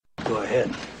Go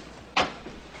ahead.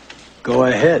 Go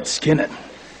ahead, skin it.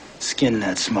 Skin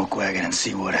that smoke wagon and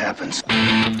see what happens.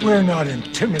 We're not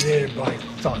intimidated by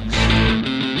thugs.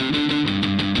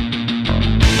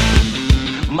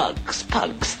 Mugs,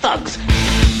 pugs, thugs,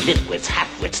 nitwits,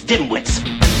 halfwits, dimwits.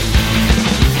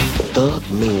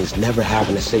 Thug means never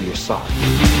having to say you're sorry.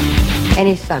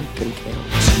 Any thug can kill.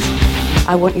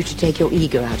 I want you to take your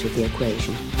ego out of the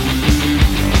equation.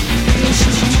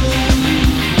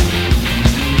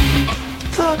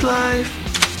 Thug life.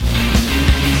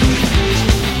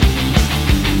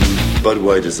 Bud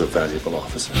White is a valuable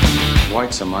officer.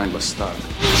 White's a mindless thug.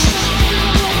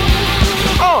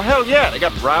 Oh, hell yeah. They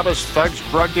got robbers, thugs,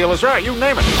 drug dealers, right, you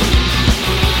name it.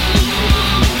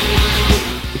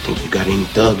 You think you got any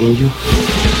thug in you?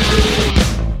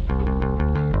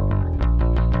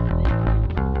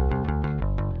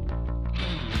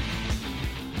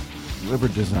 Whoever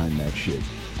designed that shit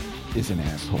is an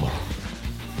asshole.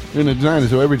 You're gonna design it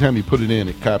so every time you put it in,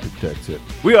 it copy protects it.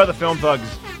 We are the Film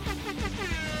Thugs,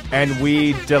 and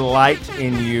we delight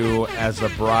in you as a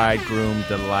bridegroom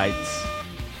delights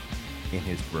in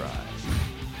his bride.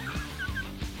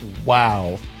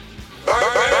 Wow.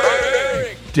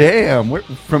 Damn.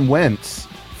 From whence?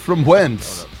 From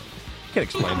whence? Can't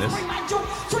explain this.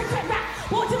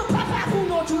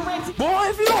 Boy,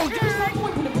 if you don't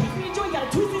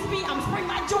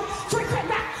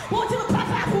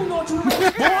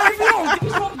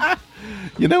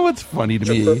You know what's funny to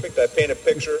me? Perfect. I paint a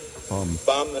picture.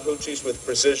 Bomb the hoochies with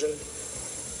precision.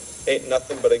 Ain't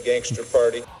nothing but a gangster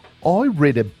party. I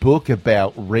read a book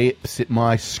about reps at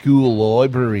my school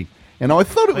library, and I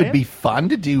thought it would be fun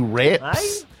to do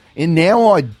reps. And now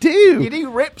I do. You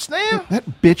do reps now?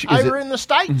 That bitch is over in the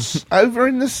States. Over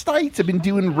in the States, I've been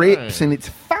doing reps, and it's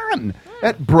fun.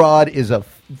 That broad is a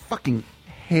fucking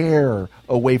hair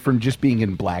away from just being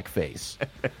in blackface.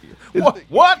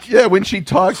 What? Yeah, when she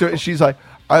talks, she's like,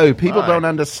 "Oh, people don't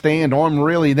understand. I'm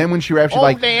really." Then when she raps, she's All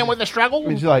like, down with the struggle.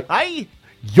 she's like, Hey.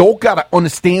 "Y'all gotta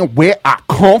understand where I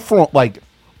come from." Like,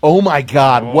 oh my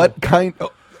god, what kind?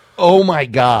 Oh my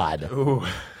god. Ooh.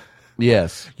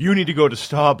 Yes. You need to go to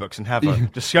Starbucks and have a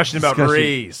discussion about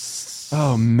race.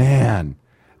 Oh man,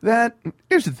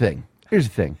 here's the thing.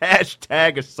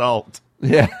 Hashtag assault.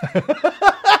 Yeah.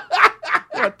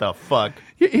 What the fuck?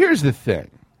 Here's the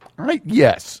thing. All right.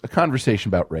 Yes, a conversation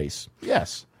about race.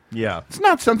 Yes. Yeah. It's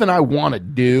not something I want to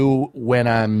do when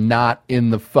I'm not in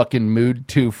the fucking mood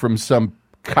to from some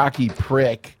cocky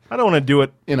prick. I don't want to do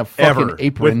it in a fucking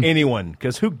apron with anyone,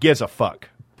 because who gives a fuck?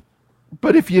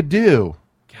 But if you do,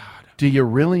 God, do you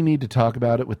really need to talk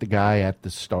about it with the guy at the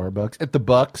Starbucks? At the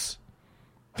Bucks?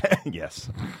 Yes.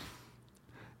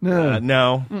 No.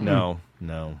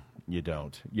 No, you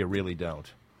don't. You really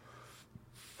don't.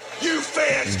 You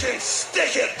fans can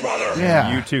stick it, brother.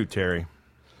 Yeah. You too, Terry.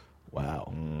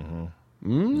 Wow.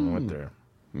 Mm-hmm. Went there.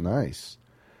 Nice.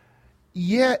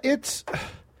 Yeah, it's...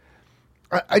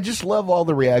 I just love all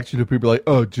the reaction to people like,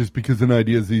 oh, just because an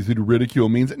idea is easy to ridicule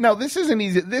means... No, this isn't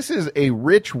easy. This is a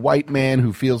rich white man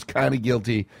who feels kind of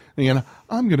guilty. And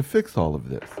I'm going to fix all of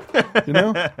this. You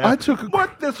know?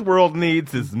 What this world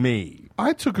needs is me.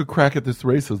 I took a crack at this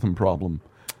racism problem.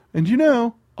 And you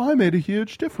know, I made a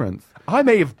huge difference. I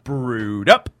may have brewed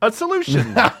up a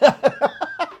solution.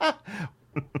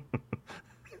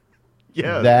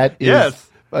 Yeah. That is... Yes.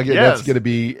 Okay, yes. That's going to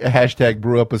be hashtag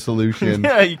brew up a solution.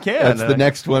 Yeah, you can. That's the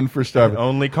next one for Starbucks. It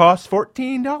only costs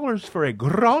 $14 for a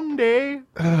grande.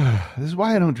 This is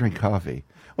why I don't drink coffee.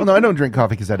 Well, no, I don't drink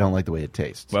coffee because I don't like the way it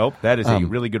tastes. Well, that is a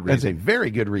really good reason. That's a very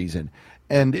good reason.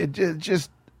 And it just...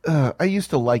 I used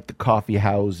to like the coffee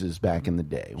houses back in the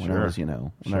day when I was,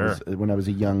 when I was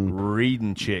a young...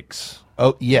 Reading chicks.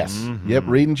 Oh, yes. Mm-hmm. Yep,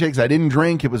 reading chicks. I didn't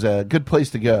drink. It was a good place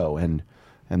to go. And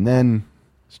then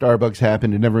Starbucks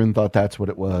happened and everyone thought that's what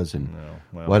it was. And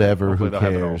whatever, who cares?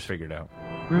 Have it all figured out.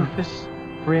 Rufus,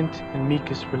 Brent, and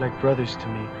Meekus were like brothers to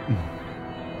me.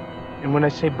 And when I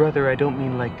say brother, I don't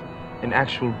mean like an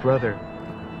actual brother.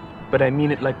 But I mean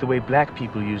it like the way black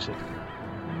people use it.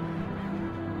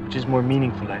 Which is more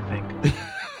meaningful, I think.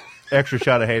 Extra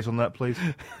shot of hazelnut, please.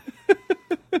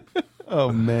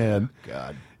 Oh, man.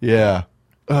 God. Yeah.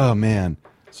 Oh, man.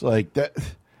 It's like that.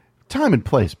 Time and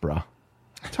place, bro.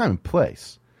 Time and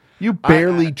place. You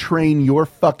barely train your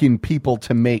fucking people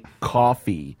to make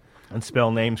coffee. And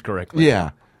spell names correctly.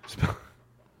 Yeah.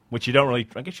 Which you don't really,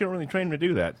 I guess you don't really train them to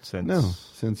do that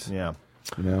since. Yeah.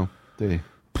 You know, they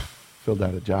filled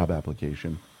out a job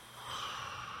application.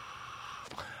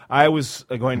 I was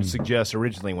going to suggest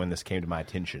originally when this came to my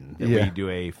attention that we do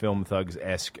a Film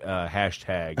Thugs-esque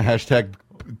hashtag. Hashtag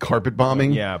carpet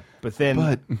bombing? Yeah, but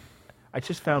then I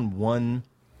just found one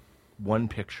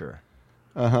picture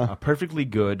a perfectly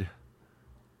good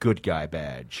guy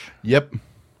badge. Yep.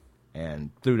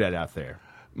 And threw that out there.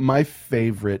 My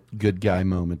favorite good guy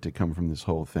moment to come from this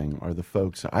whole thing are the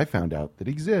folks I found out that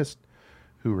exist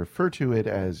who refer to it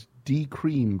as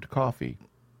decreamed coffee.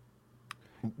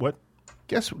 What?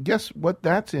 Guess what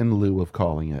that's in lieu of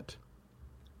calling it?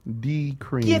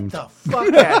 Decreamed. Get the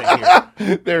fuck out of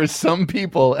here. There are some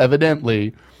people,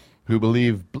 evidently, who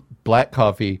believe black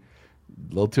coffee,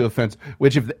 a little too offensive,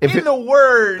 which if in the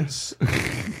words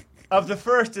of the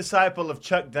first disciple of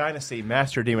Chuck Dynasty,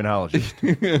 Master Demonologist.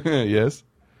 Yes.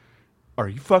 Are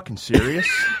you fucking serious?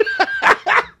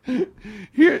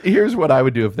 Here's what I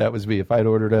would do if that was me. If I'd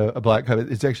ordered a black coffee,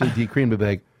 it's actually decreamed. I'd be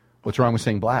like, what's wrong with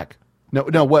saying black?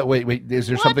 No, wait. Is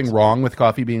there something wrong with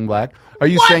coffee being black? Are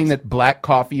you saying that black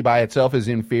coffee by itself is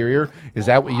inferior? Is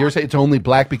that what you're saying? It's only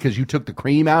black because you took the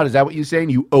cream out? Is that what you're saying,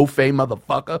 you au-fait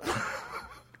motherfucker?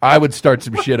 I would start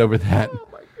some shit over that. Oh,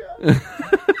 my God.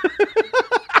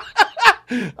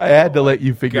 I had to let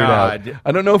you figure it out.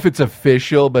 I don't know if it's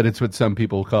official, but it's what some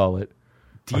people call it.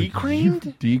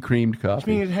 Decreamed? Decreamed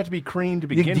coffee. I mean, it had to be creamed to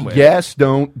begin with. Yes,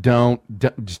 don't.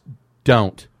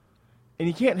 And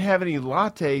you can't have any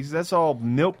lattes. That's all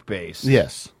milk-based.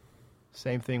 Yes.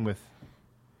 Same thing with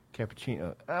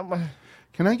cappuccino.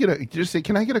 Can I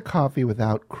get a coffee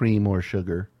without cream or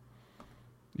sugar?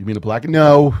 You mean a black?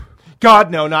 No.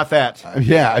 God, no, not that.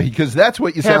 Yeah, because that's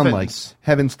what you sound like.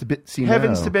 Heavens to Bitsy.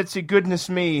 Heavens to Bitsy, goodness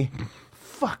me.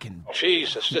 Fucking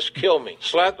Jesus, just kill me.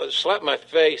 Slap my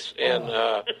face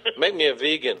and make me a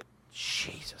vegan.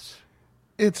 Jesus.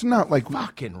 It's not like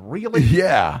fucking really?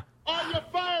 Yeah. Are you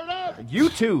fired up? You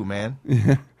too, man.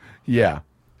 Yeah.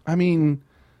 I mean,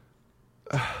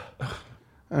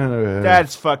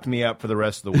 that's fucked me up for the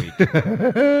rest of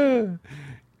the week.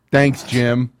 Thanks,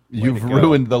 Jim. You've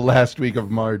ruined the last week of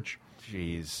March.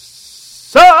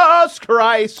 Jesus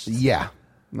Christ. Yeah.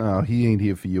 No, he ain't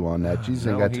here for you on that. Jesus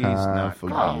ain't got time for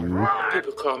you.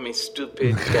 People call me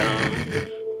stupid, dumb,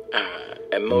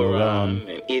 a moron,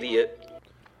 an idiot.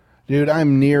 Dude,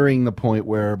 I'm nearing the point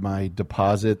where my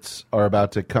deposits are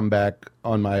about to come back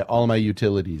on all my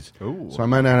utilities. Ooh. So I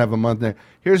might not have a month there.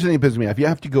 Here's the thing that pisses me off. You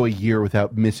have to go a year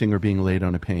without missing or being late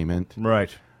on a payment.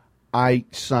 Right. I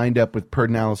signed up with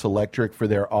Pedernales Electric for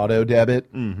their auto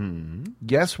debit. Mm-hmm.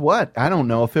 Guess what? I don't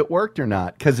know if it worked or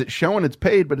not because it's showing it's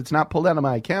paid, but it's not pulled out of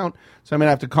my account. So I'm going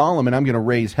to have to call them, and I'm going to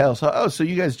raise hell. So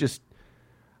you guys just...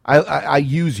 I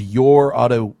use your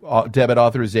auto debit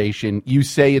authorization. You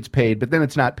say it's paid, but then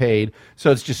it's not paid,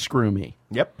 so it's just screw me.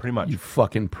 Yep, pretty much. You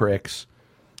fucking pricks.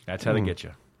 That's how they get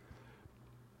you.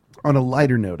 On a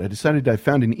lighter note, I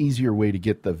found an easier way to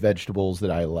get the vegetables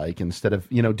that I like instead of,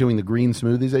 doing the green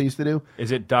smoothies I used to do.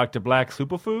 Is it Dr. Black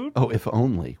Superfood? Oh, if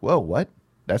only. Whoa, what?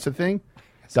 That's a thing?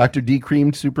 Dr.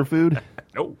 D-Creamed Superfood?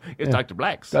 No, it's Dr.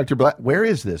 Black's. Dr. Black. Where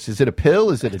is this? Is it a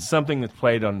pill? It's something that's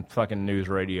played on fucking news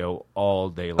radio all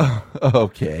day long.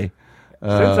 Okay.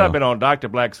 Since I've been on Dr.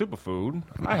 Black Superfood,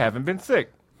 I haven't been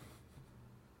sick.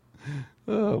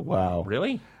 Oh, wow.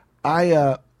 Really?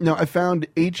 I found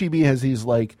H-E-B has these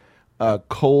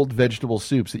cold vegetable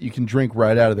soups that you can drink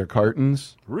right out of their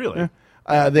cartons. Really?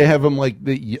 They have them like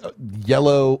the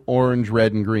yellow, orange,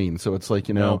 red, and green. So it's like,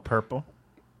 No purple?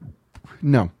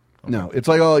 No. No. It's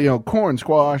like, corn,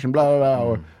 squash, and blah,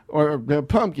 blah, blah, or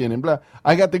pumpkin, and blah.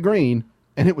 I got the green,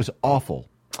 and it was awful.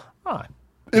 Ah,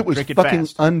 it was fucking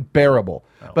unbearable.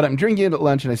 Oh. But I'm drinking it at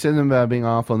lunch, and I said something about being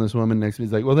awful, and this woman next to me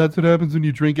is like, well, that's what happens when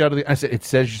you drink out of the... I said, it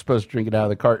says you're supposed to drink it out of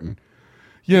the carton.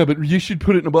 Yeah, but you should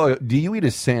put it in a bowl. Do you eat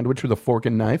a sandwich with a fork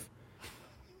and knife?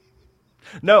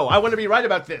 No, I want to be right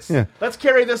about this. Yeah. Let's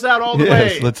carry this out all the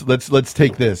way. Let's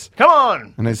take this. Come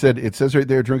on. And I said, it says right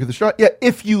there, drink with the straw. Yeah,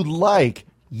 if you like,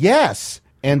 yes.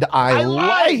 And I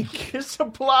like. This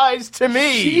applies to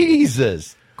me.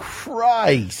 Jesus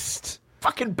Christ.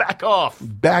 Fucking back off.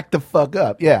 Back the fuck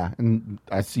up. Yeah. And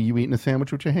I see you eating a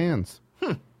sandwich with your hands.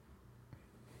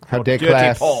 How dare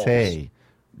class say.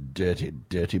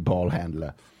 Dirty ball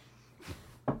handler.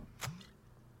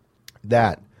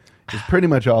 That is pretty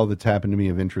much all that's happened to me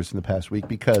of interest in the past week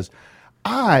because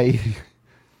I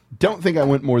don't think I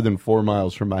went more than 4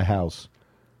 miles from my house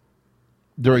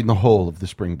during the whole of the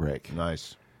spring break.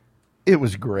 Nice. It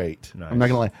was great. Nice. I'm not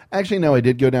going to lie. Actually, no, I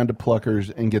did go down to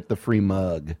Pluckers and get the free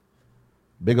mug.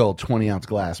 Big old 20-ounce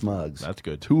glass mugs. That's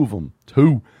good. 2 of them.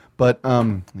 2. But,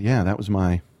 yeah, that was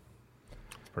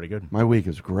It's pretty good. My week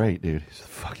was great, dude. It's the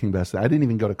fucking best. I didn't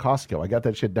even go to Costco. I got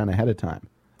that shit done ahead of time.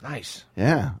 Nice.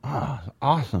 Yeah. Oh,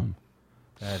 awesome.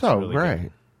 That's so really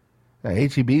great. Yeah,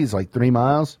 H-E-B is like 3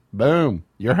 miles. Boom.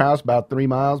 Your house about 3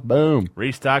 miles. Boom.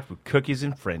 Restocked with cookies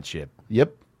and friendship.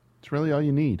 Yep. It's really all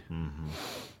you need. Mm-hmm.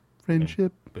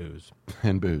 Friendship. Booze.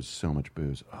 And booze. So much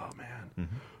booze. Oh, man.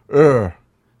 Mm-hmm.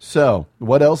 So,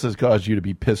 what else has caused you to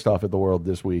be pissed off at the world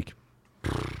this week?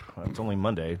 Well, it's only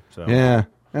Monday, so. Yeah,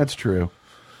 that's true.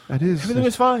 That is. Everything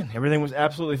was fine. Everything was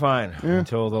absolutely fine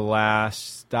until the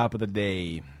last stop of the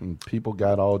day. And people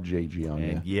got all JJ on you.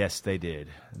 And yes, they did.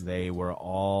 They were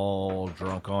all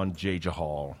drunk on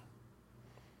JJ.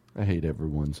 I hate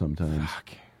everyone sometimes. Fuck.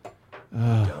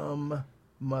 Dumb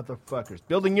motherfuckers.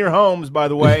 Building your homes, by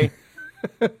the way.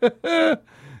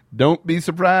 Don't be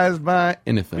surprised by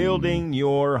anything. Building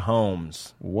your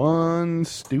homes. One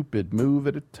stupid move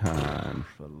at a time.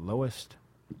 The lowest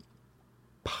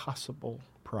possible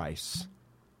price.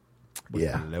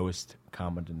 Yeah. The lowest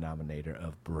common denominator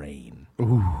of brain.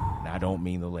 Ooh. And I don't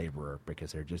mean the laborer,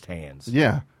 because they're just hands.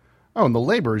 Yeah. Oh, and the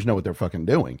laborers know what they're fucking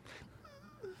doing.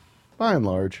 By and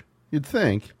large, you'd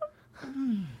think.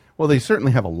 Well, they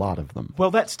certainly have a lot of them.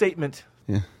 Well, that statement,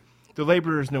 yeah. The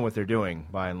laborers know what they're doing,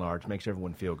 by and large, makes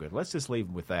everyone feel good. Let's just leave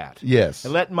with that. Yes.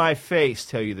 And let my face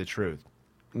tell you the truth.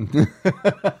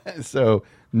 So,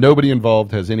 nobody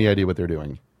involved has any idea what they're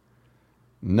doing.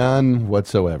 None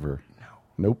whatsoever. No.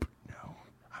 Nope. No.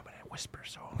 I'm going to whisper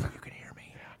so you can hear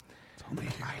me. It's only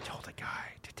I told a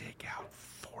guy to take out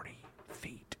 40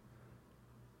 feet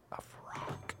of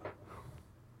rock.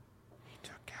 He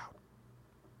took out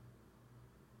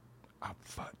a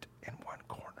foot in one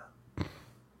corner.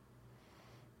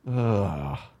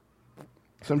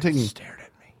 So I'm taking. Stared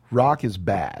at me. Rock is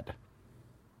bad.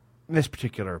 In this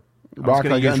particular, I'm Rock, just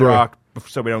going like to use under- rock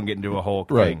so we don't get into a whole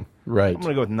Right, thing. right. I'm going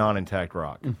to go with non-intact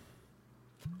rock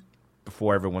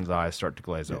before everyone's eyes start to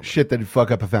glaze over. Shit that'd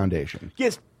fuck up a foundation.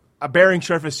 Yes, a bearing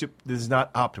surface that is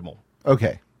not optimal.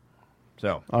 Okay.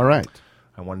 So, all right.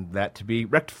 I wanted that to be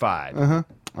rectified. Uh-huh.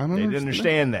 I don't They didn't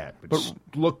understand that, but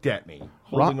looked at me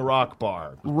holding a rock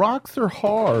bar. Rocks are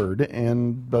hard,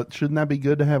 but shouldn't that be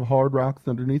good to have hard rocks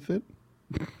underneath it?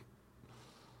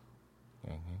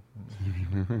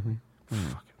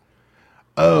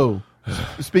 Oh,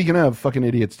 speaking of fucking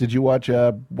idiots, did you watch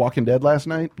Walking Dead last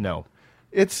night? No.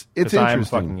 It's 'Cause interesting. I'm a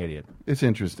fucking idiot. It's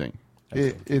interesting.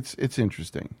 It's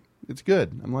interesting. It's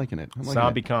good. I'm liking it.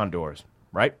 Zombie condors,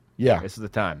 right? Yeah. This is the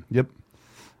time. Yep.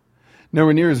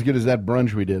 Nowhere near as good as that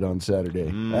brunch we did on Saturday.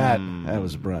 That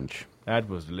was brunch. That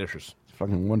was delicious.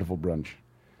 Fucking wonderful brunch.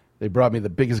 They brought me the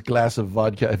biggest glass of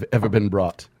vodka I've ever been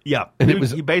brought. Yeah. And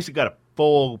You basically got a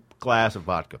full glass of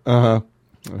vodka. Uh-huh.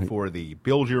 For the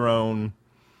build-your-own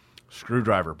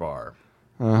screwdriver bar.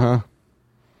 Uh-huh.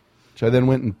 Which I then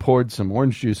went and poured some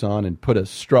orange juice on and put a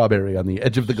strawberry on the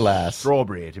edge of the glass.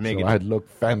 Strawberry to make it... I'd look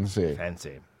fancy.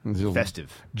 Fancy. It'll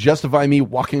Festive. Justify me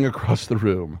walking across the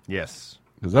room. Yes.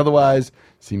 Because otherwise,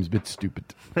 seems a bit stupid.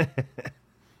 It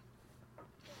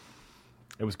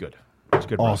was good. It was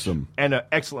good. Awesome. Brunch. And an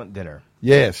excellent dinner.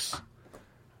 Yes.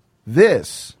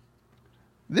 This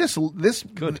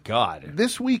Good God.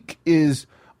 This week is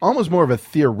almost more of a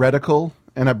theoretical,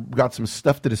 and I've got some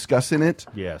stuff to discuss in it.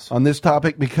 Yes. On this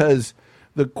topic, because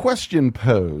the question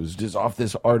posed is off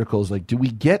this article is like, do we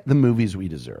get the movies we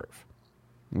deserve?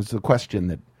 It's the question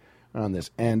that on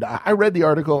this. And I read the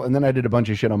article, and then I did a bunch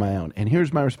of shit on my own. And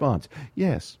here's my response.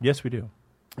 Yes. Yes, we do.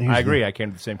 Here's I agree. I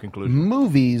came to the same conclusion.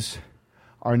 Movies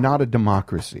are not a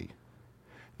democracy.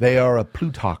 They are a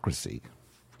plutocracy.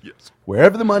 Yes.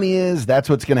 Wherever the money is, that's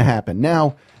what's going to happen.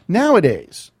 Now,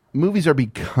 nowadays, movies are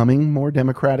becoming more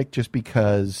democratic just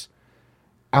because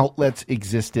outlets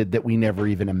existed that we never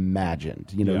even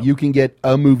imagined. You know, you can get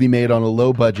a movie made on a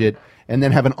low budget and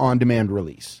then have an on-demand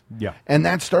release. Yeah. And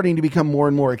that's starting to become more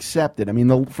and more accepted. I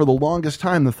mean, for the longest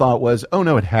time, the thought was, oh,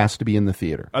 no, it has to be in the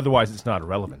theater. Otherwise, it's not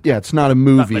relevant. Yeah, it's not a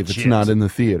movie Not if it's legit. not in the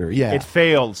theater. Yeah. It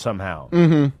failed somehow.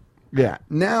 Mm-hmm. Yeah.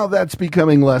 Now that's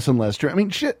becoming less and less true. I mean,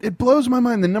 shit, it blows my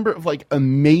mind the number of like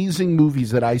amazing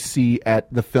movies that I see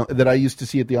at the film that I used to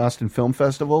see at the Austin Film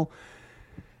Festival.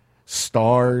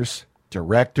 Stars,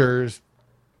 directors,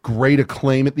 great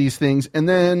acclaim at these things, and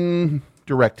then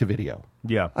direct to video.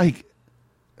 Yeah.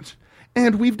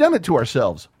 And we've done it to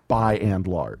ourselves by and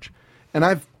large. And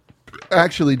I've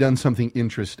actually done something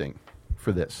interesting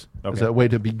for this as a way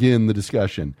to begin the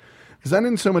discussion. Because I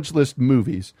didn't so much list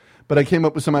movies, but I came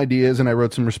up with some ideas and I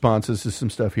wrote some responses to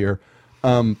some stuff here.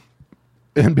 And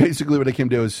basically what I came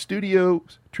to is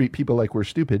studios treat people like we're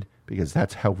stupid because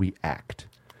that's how we act.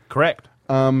 Correct.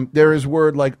 There is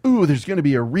word like, ooh, there's going to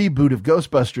be a reboot of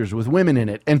Ghostbusters with women in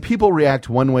it. And people react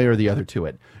one way or the other to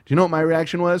it. Do you know what my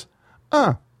reaction was?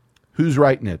 Who's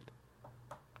writing it?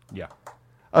 Yeah.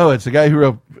 Oh, it's the guy who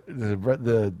wrote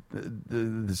the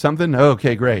something? Oh,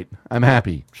 okay, great. I'm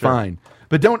happy. Sure. Fine.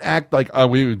 But don't act like, oh,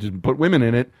 we just put women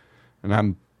in it.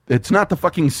 And it's not the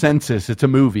fucking census. It's a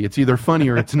movie. It's either funny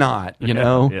or it's not, you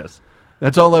know? Yes.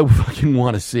 That's all I fucking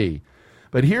want to see.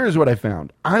 But here's what I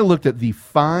found. I looked at the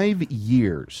 5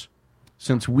 years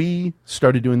since we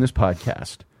started doing this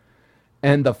podcast,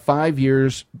 and the 5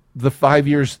 years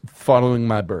following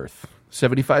my birth,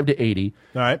 75 to 80,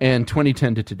 all right, and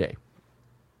 2010 to today.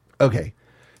 Okay,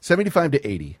 75 to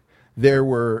 80. There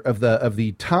were of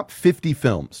the top 50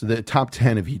 films, the top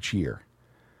 10 of each year.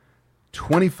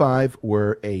 25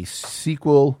 were a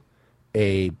sequel,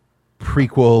 a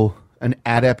prequel, an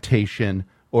adaptation,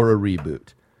 or a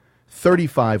reboot.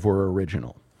 35 were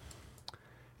original.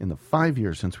 In the 5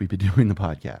 years since we've been doing the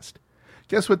podcast,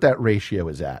 guess what that ratio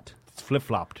is at? It's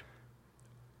flip-flopped.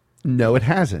 No, it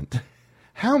hasn't.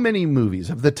 How many movies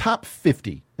of the top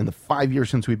 50 in the 5 years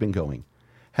since we've been going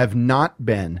have not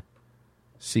been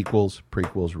sequels,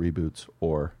 prequels, reboots,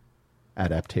 or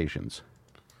adaptations?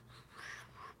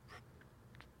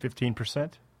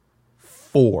 15%?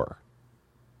 4.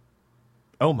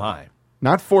 Oh, my.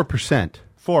 Not 4%.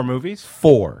 4 movies?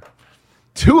 4.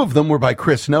 2 of them were by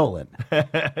Chris Nolan.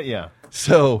 Yeah.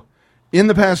 So, in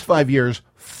the past 5 years,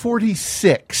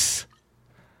 46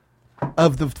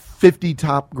 of the 50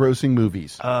 top grossing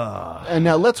movies. And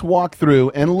now let's walk through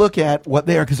and look at what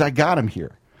they are, because I got them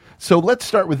here. So let's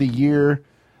start with the year.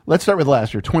 Let's start with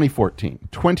last year, 2014.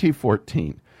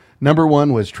 2014. Number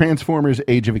 1 was Transformers: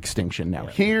 Age of Extinction. Now,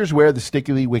 here's where the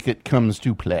sticky wicket comes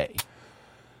to play.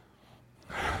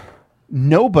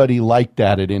 Nobody liked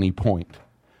that at any point.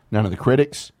 None of the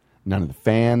critics, none of the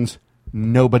fans,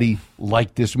 nobody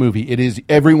liked this movie. It is,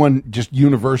 everyone just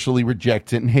universally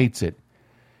rejects it and hates it.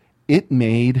 It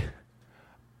made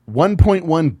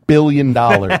 $1.1 billion.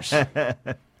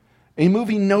 A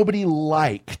movie nobody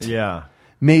liked. Yeah.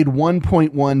 Made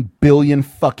 $1.1 billion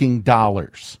fucking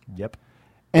dollars. Yep.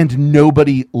 And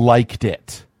nobody liked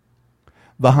it.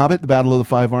 The Hobbit, The Battle of the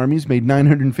Five Armies, made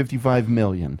 $955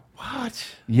 million.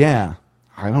 What? Yeah.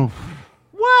 I don't...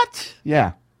 What?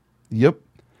 Yeah. Yep.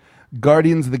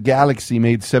 Guardians of the Galaxy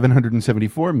made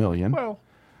 $774 million. Well.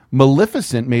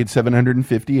 Maleficent made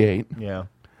 $758. Yeah.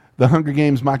 The Hunger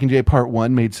Games Mockingjay Part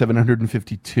 1 made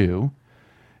 $752.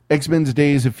 X-Men's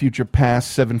Days of Future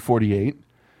Past, $748.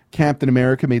 Captain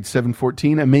America made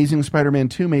 $714. Amazing Spider-Man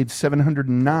 2 made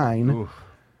 $709. Oof.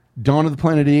 Dawn of the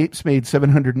Planet of the Apes made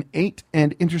 $708.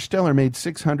 And Interstellar made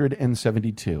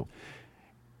 $672.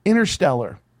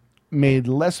 Interstellar made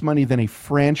less money than a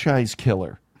franchise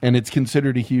killer, and it's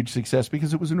considered a huge success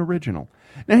because it was an original.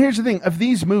 Now, here's the thing. Of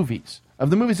these movies, of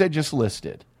the movies I just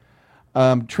listed,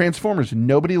 Transformers,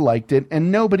 nobody liked it, and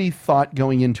nobody thought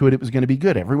going into it was going to be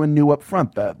good. Everyone knew up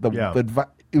front that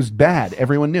it was bad.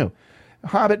 Everyone knew.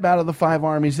 Hobbit, Battle of the Five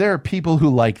Armies, there are people who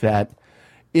like that.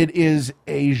 It is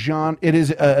a genre. It is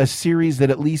a series that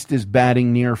at least is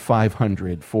batting near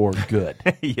 500 for good.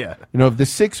 Yeah. You know, of the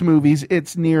 6 movies,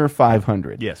 it's near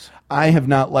 500. Yes. I have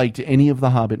not liked any of the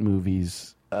Hobbit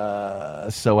movies,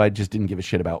 so I just didn't give a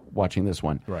shit about watching this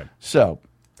one. Right. So,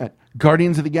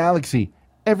 Guardians of the Galaxy,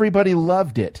 everybody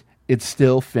loved it. It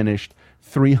still finished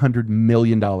 $300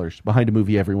 million behind a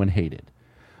movie everyone hated.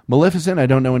 Maleficent, I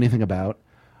don't know anything about.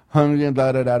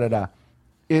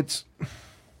 It's...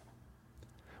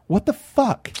 What the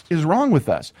fuck is wrong with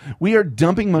us? We are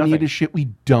dumping money into shit we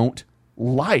don't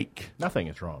like. Nothing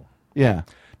is wrong. Yeah.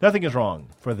 Nothing is wrong.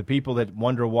 For the people that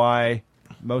wonder why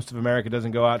most of America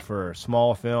doesn't go out for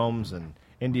small films and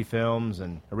indie films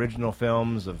and original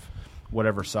films of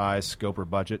whatever size, scope, or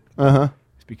budget,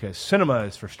 it's because cinema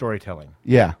is for storytelling.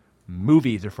 Yeah.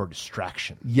 Movies are for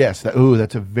distraction. Yes.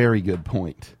 That's a very good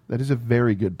point. That is a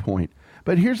very good point.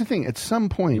 But here's the thing. At some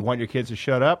point... You want your kids to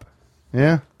shut up?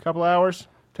 Yeah. A couple hours?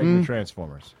 Take the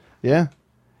Transformers. Yeah.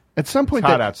 At some point,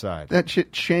 it's hot outside. That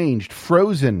shit changed.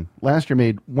 Frozen last year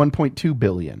made $1.2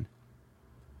 billion.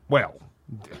 Well.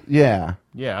 Yeah.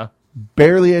 Yeah.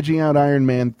 Barely edging out Iron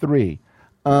Man 3.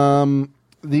 The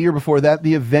year before that,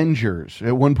 The Avengers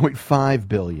at $1.5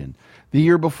 billion. The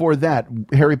year before that,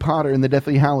 Harry Potter and the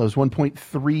Deathly Hallows,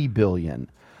 $1.3 billion.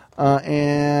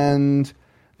 And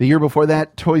the year before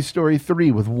that, Toy Story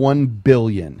 3 with $1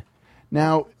 billion.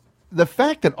 Now, the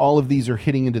fact that all of these are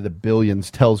hitting into the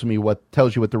billions tells you what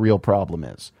the real problem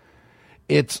is.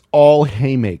 It's all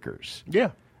haymakers.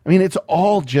 Yeah. I mean, it's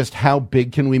all just how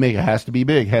big can we make it? It has to be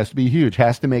big, has to be huge,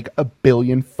 has to make $1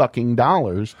 billion fucking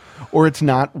dollars, or it's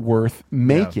not worth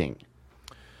making.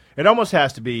 Yeah. It almost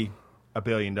has to be $1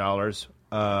 billion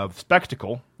of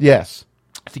spectacle. Yes.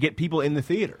 To get people in the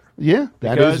theater. Yeah,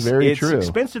 that is very true. It's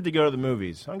expensive to go to the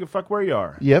movies. I don't give a fuck where you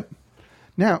are. Yep.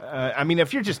 Now, I mean,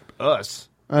 if you're just us,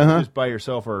 just by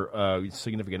yourself or a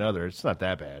significant other, it's not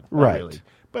that bad. Not right. Really.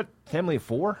 But family of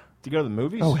 4 to go to the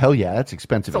movies? Oh, hell yeah. That's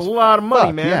expensive. It's a lot of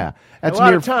money, man. Yeah. That's a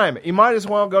lot of time. You might as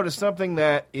well go to something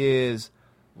that is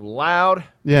loud,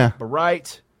 Yeah.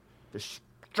 bright,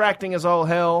 distracting as all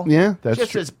hell. Yeah, that's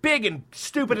just true. as big and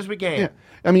stupid as we can. Yeah.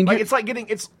 I mean, like, it's like getting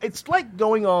it's like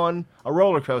going on a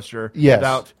roller coaster Yes.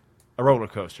 without a roller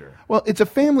coaster. Well, it's a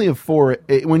family of 4.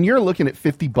 When you're looking at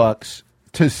 $50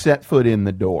 to set foot in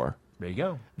the door, There you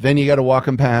go. then you got to walk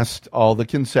them past all the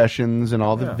concessions and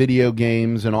all the video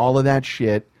games and all of that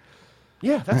shit.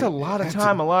 Yeah, that's a lot of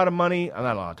time, a lot of money.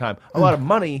 Not a lot of time, a lot of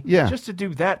money. Yeah. Just to do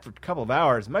that for a couple of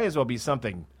hours might as well be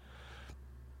something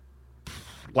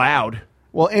loud.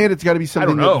 Well, and it's got to be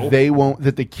something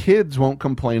that the kids won't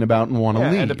complain about and want to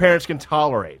leave. And the parents can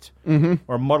tolerate Mhm.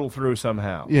 or muddle through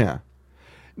somehow. Yeah.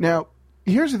 Now,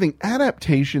 here's the thing.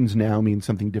 Adaptations now mean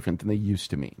something different than they used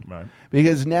to mean. Right.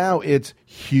 Because now it's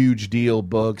huge deal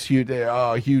books,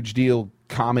 huge deal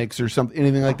comics or something,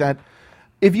 anything like that.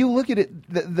 If you look at it,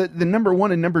 the number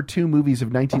 1 and number 2 movies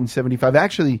of 1975,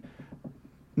 actually,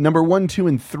 number 1, 2,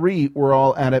 and 3 were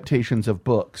all adaptations of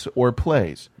books or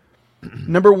plays.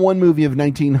 Number 1 movie of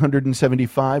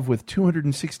 1975 with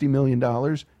 $260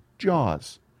 million,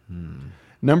 Jaws.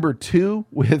 Number 2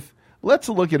 with, let's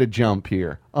look at a jump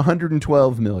here,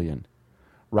 $112 million,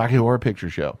 Rocky Horror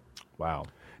Picture Show. Wow.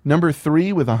 Number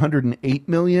 3 with $108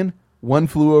 million, One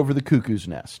Flew Over the Cuckoo's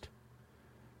Nest.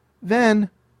 Then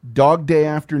Dog Day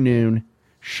Afternoon,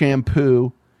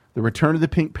 Shampoo, The Return of the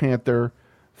Pink Panther,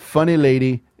 Funny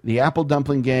Lady, The Apple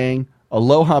Dumpling Gang,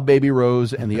 Aloha Baby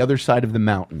Rose, and The Other Side of the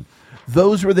Mountain.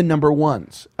 Those were the number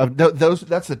ones.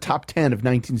 That's the top 10 of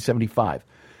 1975.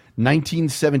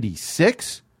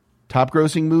 1976, top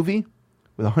grossing movie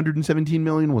with $117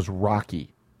 million was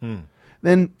Rocky.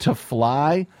 Then To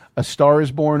Fly, A Star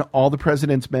is Born, All the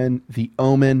President's Men, The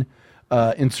Omen,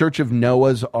 In Search of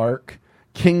Noah's Ark,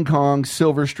 King Kong,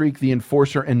 Silver Streak, The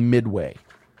Enforcer, and Midway.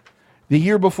 The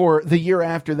year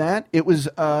after that, it was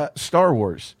Star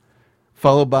Wars,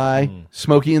 followed by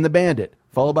Smokey and the Bandit,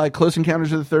 followed by Close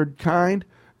Encounters of the Third Kind,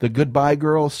 The Goodbye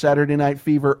Girl, Saturday Night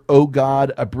Fever, Oh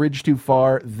God, A Bridge Too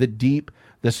Far, The Deep,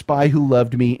 The Spy Who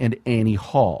Loved Me, and Annie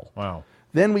Hall. Wow.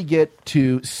 Then we get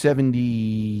to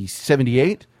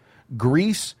 78,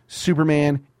 Grease,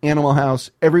 Superman, Animal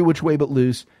House, Every Which Way But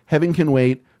Loose, Heaven Can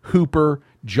Wait, Hooper,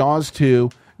 Jaws 2,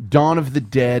 Dawn of the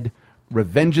Dead,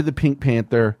 Revenge of the Pink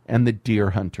Panther, and The Deer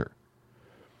Hunter.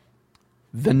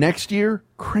 The next year,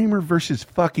 Kramer versus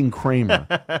fucking Kramer.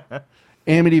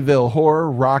 Amityville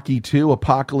Horror, Rocky 2,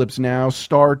 Apocalypse Now,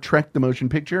 Star Trek The Motion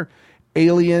Picture,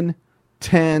 Alien,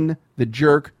 10, The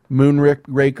Jerk,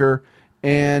 Moonraker,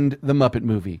 and The Muppet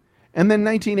Movie. And then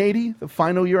 1980, the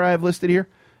final year I have listed here,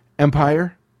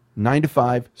 Empire, 9 to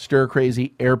 5, Stir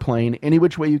Crazy, Airplane, Any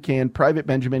Which Way You Can, Private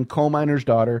Benjamin, Coal Miner's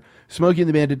Daughter, Smokey and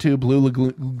the Bandit 2, Blue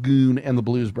Lagoon, and The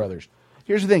Blues Brothers.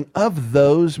 Here's the thing. Of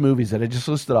those movies that I just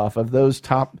listed off, of those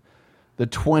top, the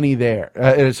 20 there,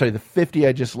 the 50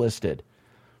 I just listed,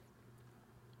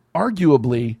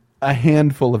 arguably a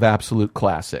handful of absolute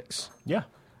classics. Yeah.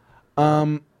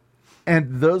 And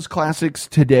those classics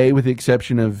today, with the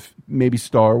exception of maybe the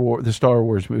Star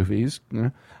Wars movies,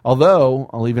 although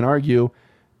I'll even argue,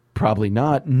 probably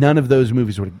not, none of those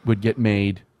movies would get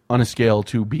made on a scale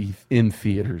to be in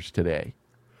theaters today.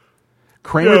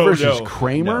 Kramer versus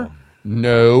Kramer?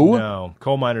 No. No.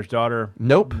 Coal Miner's Daughter?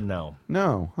 Nope. No.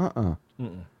 No.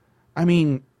 I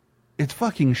mean, it's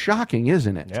fucking shocking,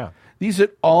 isn't it? Yeah. These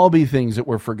would all be things that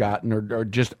were forgotten or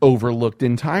just overlooked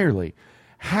entirely.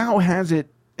 How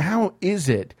is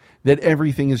it that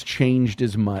everything has changed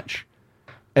as much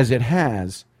as it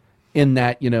has in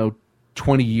that,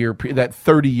 20-year, that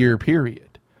 30-year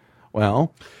period?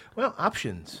 Well,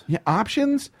 options. Yeah,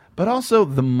 options, but also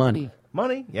the money.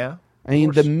 Money, yeah. I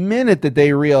mean, the minute that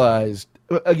they realized,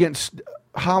 against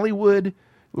Hollywood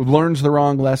learns the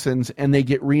wrong lessons and they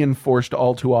get reinforced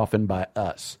all too often by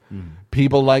us.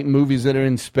 People like movies that are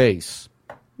in space.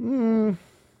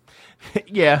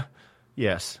 Yeah.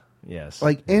 Yes.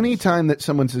 Like any time that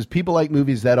someone says people like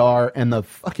movies that are, and the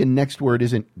fucking next word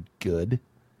isn't good,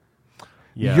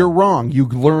 you're wrong. You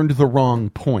learned the wrong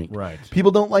point. Right.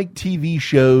 People don't like TV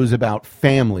shows about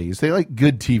families. They like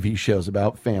good TV shows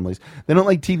about families. They don't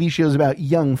like TV shows about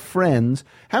young friends.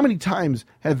 How many times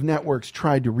have networks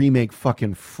tried to remake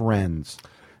fucking Friends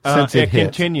since it hit?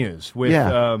 Continues with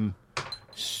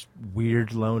weird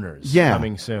loners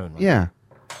coming soon. Yeah.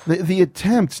 The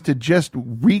attempts to just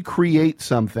recreate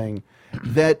something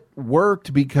that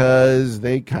worked because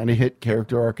they kind of hit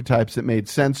character archetypes that made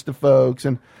sense to folks,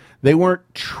 and they weren't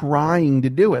trying to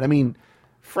do it. I mean,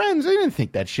 Friends, they didn't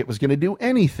think that shit was going to do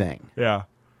anything. Yeah.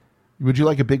 Would you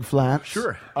like a big flaps?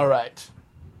 Sure. All right.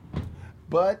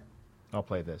 But I'll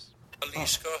play this.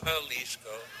 Jalisco,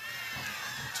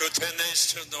 tu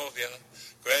tenés tu novia,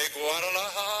 Guadalajara.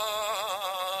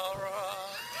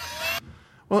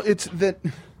 Well, it's that.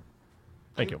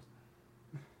 Thank you.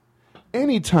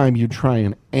 Anytime you try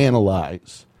and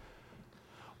analyze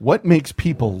what makes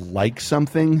people like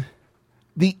something,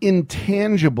 the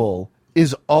intangible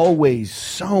is always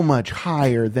so much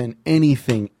higher than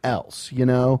anything else, you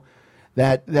know?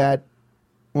 That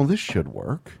well, this should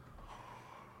work.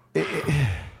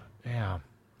 Yeah.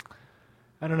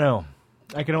 I don't know.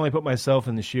 I can only put myself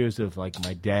in the shoes of, like,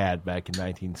 my dad back in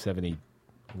 1970,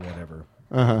 whatever.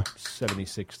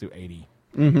 76 through 80.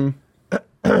 Mm-hmm.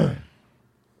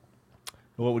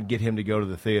 What would get him to go to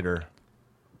the theater?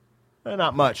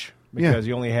 Not much, because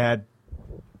he only had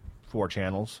 4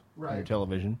 channels on your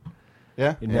television.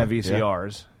 Yeah. He didn't have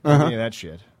VCRs. Any of that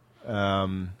shit.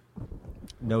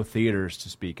 No theaters to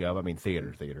speak of. I mean,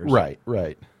 theaters.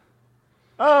 Right.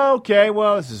 Okay,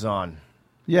 well, this is on.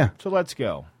 Yeah. So let's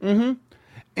go. Mm-hmm.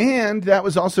 And that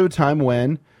was also a time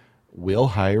when we'll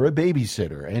hire a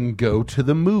babysitter and go to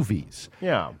the movies.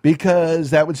 Yeah. Because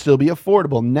that would still be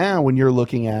affordable. Now, when you're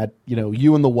looking at,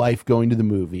 you and the wife going to the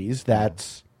movies,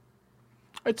 it's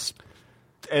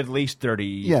at least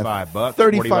 $35 bucks.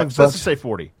 35 bucks. Let's just say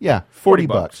 40. Yeah, 40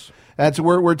 bucks. That's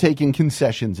where we're taking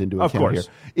concessions into account. Of course.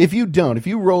 Here. If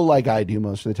you roll like I do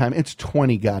most of the time, it's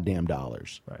 $20 goddamn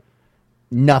dollars. Right.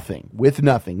 Nothing with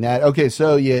nothing.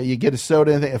 So you get a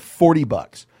soda and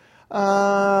 $40.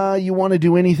 You want to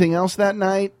do anything else that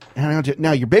night?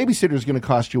 Now your babysitter is going to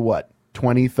cost you what?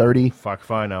 20, 30? Fuck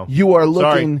if I know. You are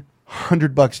looking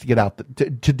 $100 to get out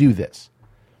to do this.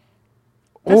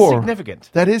 That's significant.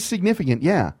 That is significant,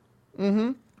 yeah.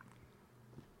 Mm-hmm.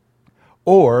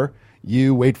 Or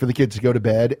you wait for the kids to go to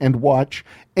bed and watch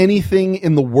anything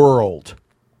in the world.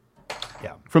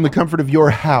 Yeah. From the comfort of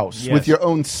your house with your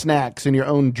own snacks and your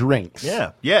own drinks.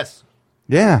 Yeah. Yes.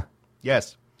 Yeah.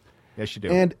 Yes. Yes, you do.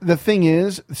 And the thing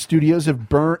is, studios have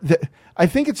burned. I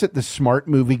think it's that the smart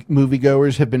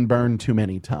moviegoers have been burned too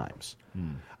many times.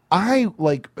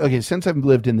 Since I've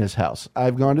lived in this house,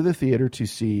 I've gone to the theater to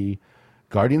see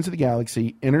Guardians of the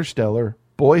Galaxy, Interstellar,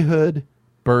 Boyhood,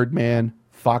 Birdman,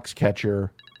 Foxcatcher,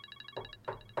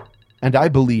 and I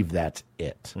believe that's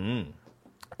it.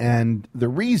 And the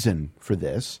reason for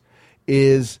this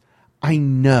is I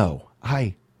know,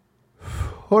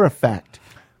 for a fact,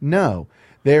 know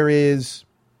there is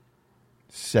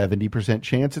 70%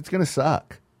 chance it's going to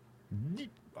suck.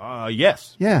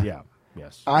 Yes. Yeah. Yeah.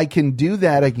 Yes. I can do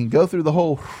that. I can go through the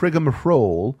whole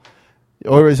rigmarole.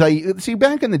 Or as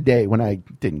back in the day when I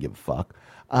didn't give a fuck,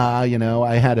 I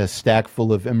had a stack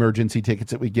full of emergency tickets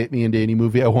that would get me into any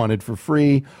movie I wanted for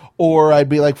free. Or I'd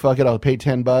be like, fuck it, I'll pay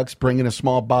 $10, bring in a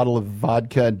small bottle of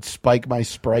vodka and spike my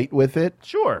Sprite with it.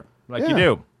 Sure. You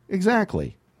do.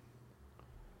 Exactly.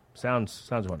 Sounds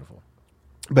wonderful.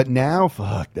 But now,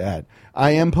 fuck that.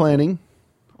 I am planning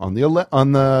on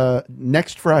the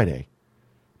next Friday,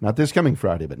 not this coming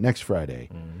Friday, but next Friday,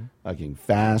 fucking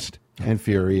Fast and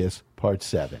Furious Part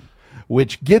 7,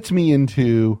 which gets me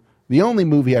into the only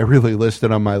movie I really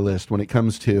listed on my list when it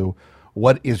comes to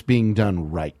what is being done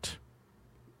right,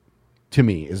 to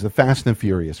me, is the Fast and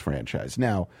Furious franchise.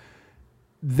 Now,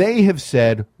 they have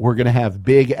said we're going to have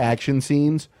big action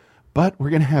scenes, but we're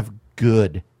going to have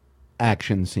good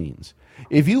action scenes.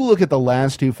 If you look at the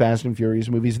last 2 Fast and Furious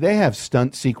movies, they have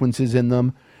stunt sequences in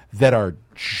them that are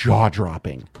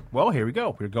jaw-dropping. Well, here we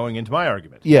go. We're going into my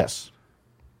argument. Yes.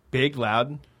 Big,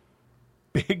 loud,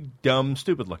 big, dumb,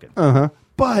 stupid looking.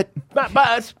 But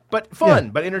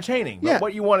fun, but entertaining. Yeah, but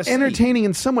what you want to see. Entertaining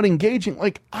and somewhat engaging.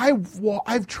 Like,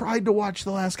 I've tried to watch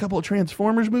the last couple of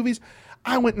Transformers movies.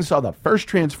 I went and saw the first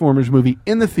Transformers movie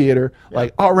in the theater. Yeah.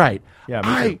 Like, all right. Yeah,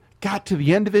 I got to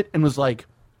the end of it and was like,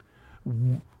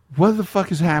 what the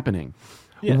fuck is happening?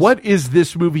 Yes. What is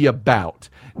this movie about?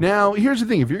 Now, here's the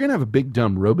thing. If you're going to have a big,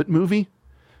 dumb robot movie,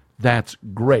 that's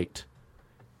great.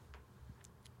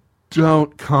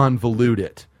 Don't convolute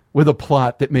it with a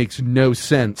plot that makes no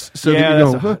sense. So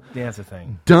that's a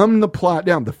thing. Dumb the plot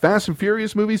down. The Fast and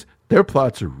Furious movies, their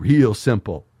plots are real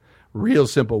simple. Real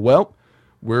simple. Well,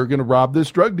 we're going to rob this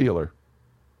drug dealer.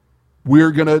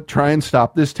 We're going to try and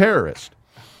stop this terrorist.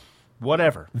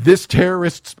 Whatever. This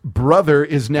terrorist's brother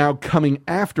is now coming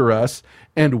after us,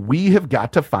 and we have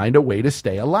got to find a way to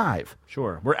stay alive.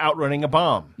 Sure. We're outrunning a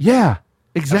bomb. Yeah,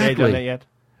 exactly. Have they done that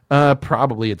yet?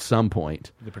 Probably at some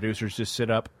point. The producers just sit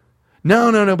up?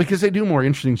 No, because they do more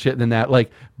interesting shit than that.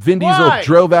 Like, Vin Diesel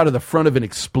drove out of the front of an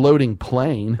exploding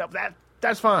plane.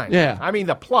 That's fine. Yeah. I mean,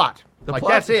 the plot.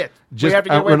 That's it. Just we have to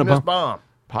get away from this bomb.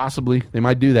 Possibly. They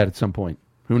might do that at some point.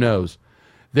 Who knows?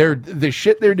 The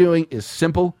shit they're doing is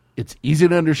simple. It's easy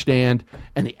to understand,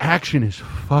 and the action is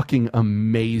fucking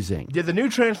amazing. Did the new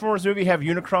Transformers movie have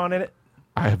Unicron in it?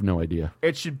 I have no idea.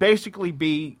 It should basically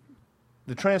be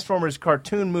the Transformers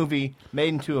cartoon movie made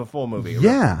into a full movie.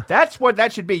 Yeah. That's what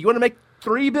that should be. You want to make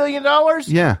 $3 billion?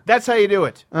 Yeah. That's how you do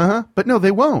it. But no,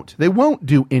 they won't. They won't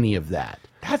do any of that.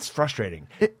 That's frustrating.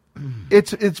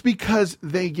 It's because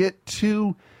they get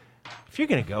too... If you're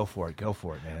going to go for it,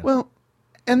 man. Well,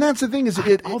 and that's the thing is...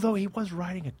 although he was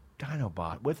riding a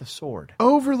Dinobot with a sword.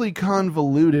 Overly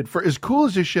convoluted. For as cool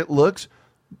as this shit looks,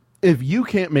 if you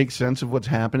can't make sense of what's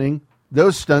happening,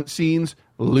 those stunt scenes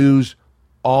lose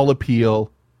all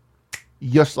appeal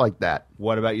just like that.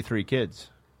 What about you 3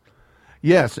 kids?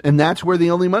 Yes, and that's where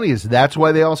the only money is. That's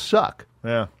why they all suck.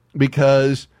 Yeah.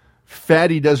 Because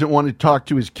Fatty doesn't want to talk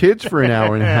to his kids for an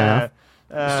hour and a half.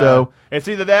 So it's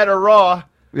either that or Raw.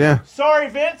 Yeah. Sorry,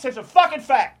 Vince. It's a fucking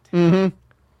fact. Mm-hmm.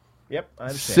 Yep, I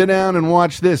understand. Sit down and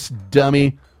watch this,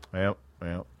 dummy. Yep.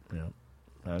 I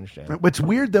understand. What's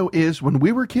weird, though, is when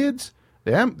we were kids,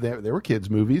 there were kids'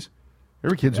 movies. There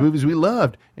were kids' movies we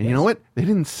loved. And you know what? They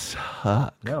didn't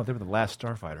suck. No, they were The Last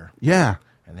Starfighter. Yeah.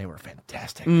 And they were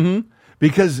fantastic. Mm-hmm.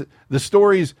 Because the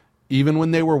stories, even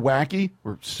when they were wacky,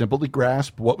 were simple to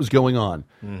grasp what was going on.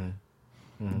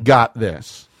 Mm-hmm. Got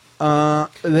this. Now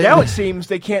it seems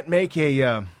they can't make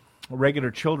a regular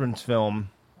children's film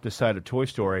this side of Toy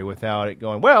Story without it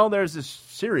going, well, there's this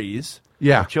series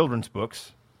of children's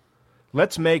books.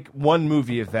 Let's make one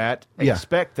movie of that.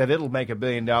 Expect that it'll make $1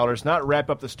 billion, not wrap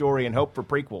up the story and hope for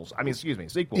sequels.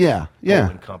 Yeah.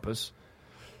 Encompass.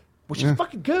 Which is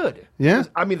fucking good. Yeah.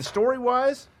 I mean, the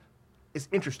story-wise, it's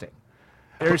interesting.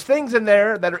 There's things in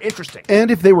there that are interesting.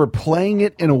 And if they were playing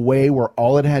it in a way where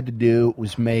all it had to do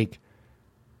was make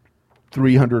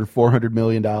 $300 or $400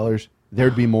 million,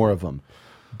 there'd be more of them.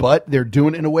 But they're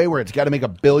doing it in a way where it's got to make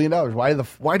 $1 billion.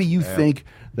 Why do you think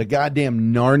the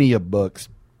goddamn Narnia books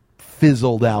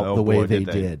fizzled out the way they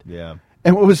did? Yeah.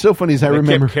 And what was so funny is they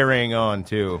remember kept carrying on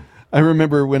too. I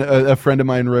remember when a friend of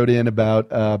mine wrote in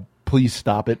about Please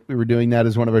Stop It. We were doing that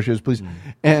as one of our shows, please.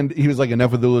 And he was like,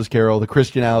 enough with the Lewis Carroll, the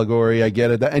Christian allegory, I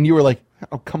get it. And you were like,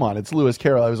 oh, come on, it's Lewis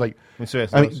Carroll. I was like,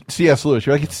 C.S. Lewis.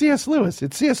 You're like, it's C.S. Lewis.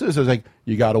 It's C.S. Lewis. I was like,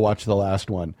 you got to watch the last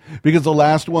one. Because the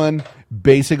last one,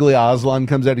 basically Aslan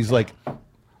comes out, he's like,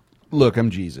 look, I'm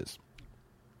Jesus.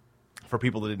 For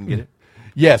people that didn't get it?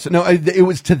 Yes. No, it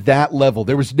was to that level.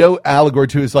 There was no allegory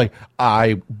to it. It's like,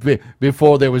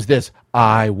 before there was this,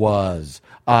 I was.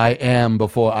 I am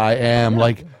before I am.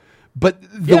 Yeah. But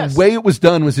the way it was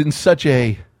done was in such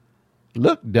a,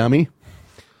 look, dummy.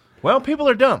 Well, people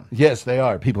are dumb. Yes, they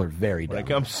are. People are very dumb. When it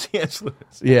comes to C.S.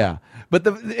 Lewis. Yeah. But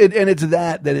it's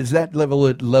that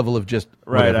level of just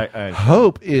right.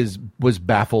 Hope was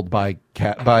baffled by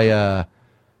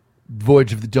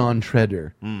Voyage of the Dawn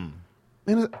Treader. Mm.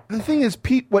 And the thing is,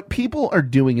 what people are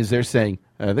doing is they're saying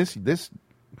this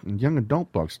young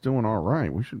adult book's doing all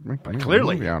right. We should make a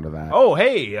movie out of that. Oh,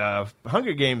 hey,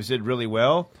 Hunger Games did really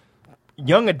well.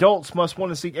 Young adults must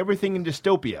want to see everything in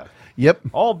dystopia. Yep.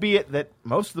 Albeit that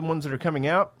most of the ones that are coming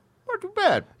out aren't too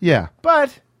bad. Yeah.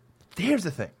 But here's the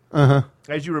thing. Uh-huh.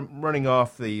 As you were running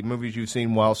off the movies you've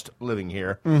seen whilst living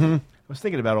here, I was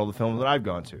thinking about all the films that I've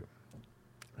gone to.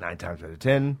 9 times out of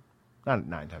 10. Not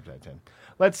 9 times out of 10.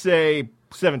 Let's say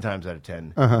 7 times out of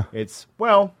 10. It's,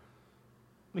 well,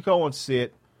 Nicole wants to see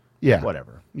it. Yeah.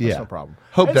 Whatever. That's no problem.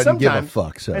 Hope doesn't give a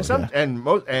fuck. So,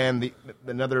 and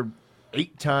another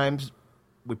 8 times,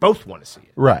 we both want to see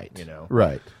it. Right. You know?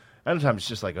 Right. Other times it's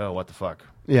just like, oh, what the fuck?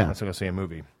 Yeah. I'm still going to see a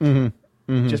movie.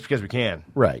 Mm-hmm. Just because we can.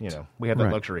 Right. You know, we have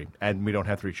that luxury, and we don't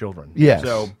have 3 children. Yes.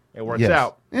 So it works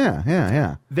out.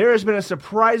 Yeah. There has been a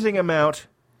surprising amount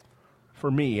for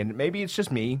me, and maybe it's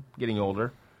just me getting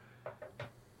older,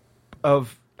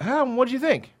 of, what do you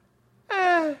think?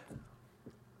 I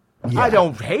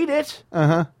don't hate it.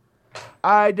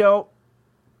 I don't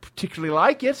particularly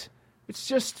like it. It's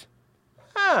just,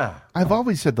 I've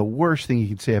always said the worst thing you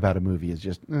can say about a movie is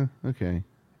just, okay.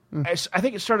 I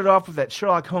think it started off with that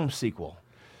Sherlock Holmes sequel.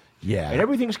 Yeah. And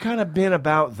everything's kind of been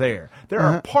about there. There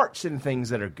are parts in things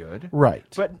that are good. Right.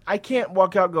 But I can't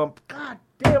walk out going, God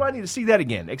damn, I need to see that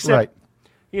again. Except,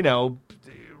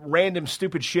 random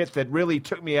stupid shit that really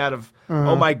took me out of,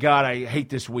 oh my God, I hate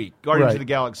this week. Guardians of the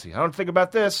Galaxy. I don't think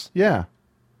about this. Yeah.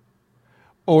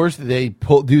 Or they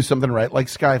do something right like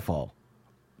Skyfall.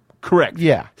 Correct.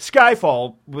 Yeah.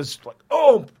 Skyfall was like,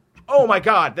 oh my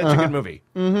God, that's a good movie.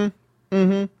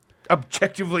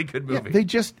 Objectively good movie.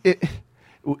 Yeah,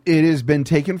 it has been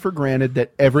taken for granted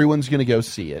that everyone's going to go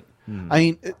see it. I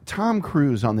mean, Tom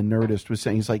Cruise on The Nerdist was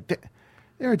saying, he's like,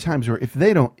 there are times where if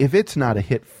it's not a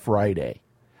hit Friday,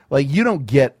 like you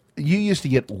used to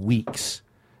get weeks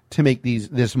to make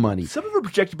this money. Some of them are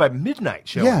projected by midnight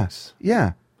showings.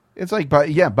 Yeah. It's like, but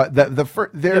the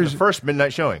first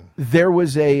midnight showing. There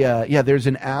was there's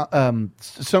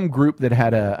some group that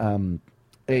had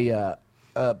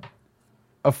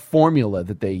a formula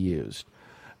that they used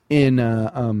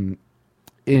in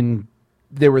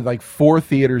there were like 4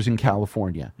 theaters in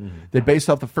California that based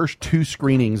off the first 2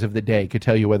 screenings of the day could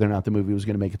tell you whether or not the movie was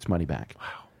going to make its money back. Wow.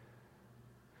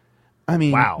 I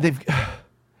mean, how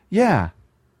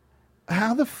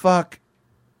the fuck,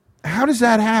 how does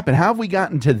that happen? How have we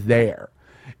gotten to there?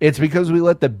 It's because we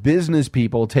let the business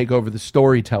people take over the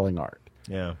storytelling art.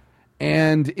 Yeah.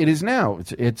 And it is now.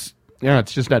 It's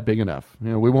just not big enough.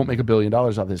 We won't make $1 billion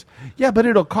off this. Yeah, but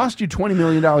it'll cost you $20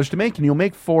 million to make, and you'll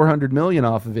make $400 million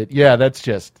off of it. Yeah,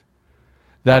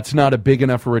 that's not a big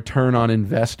enough return on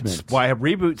investment. That's why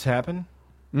reboots happen.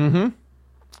 Mm-hmm.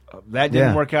 That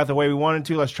didn't work out the way we wanted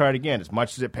to. Let's try it again. As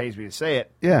much as it pays me to say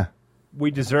it. Yeah.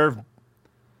 We deserve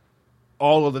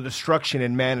all of the destruction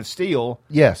in Man of Steel.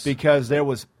 Yes. Because there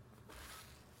was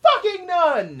fucking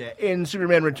none in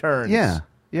Superman Returns.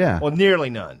 Yeah. Well, nearly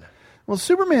none. Well,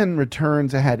 Superman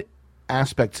Returns had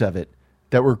aspects of it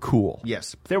that were cool.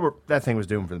 Yes. That thing was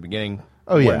doomed from the beginning.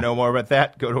 Oh, yeah. Want to know more about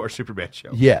that? Go to our Superman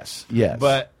show. Yes.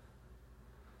 But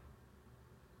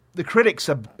the critics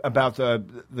about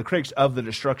the critics of the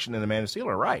destruction in the Man of Steel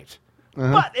are right.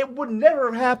 But it would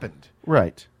never have happened.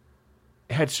 Right.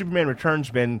 Had Superman Returns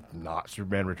been not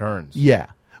Superman Returns. Yeah.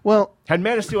 Well, had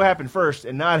Man of Steel happened first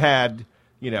and not had,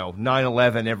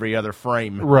 9/11 every other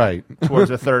frame. Right. Towards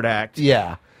the third act.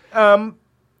 Yeah.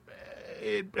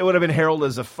 It would have been heralded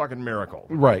as a fucking miracle.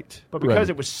 Right. But because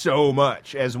it was so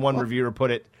much, as one reviewer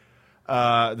put it,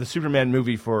 the Superman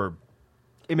movie for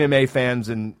MMA fans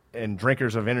and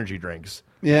drinkers of energy drinks.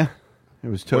 Yeah. It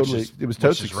was totally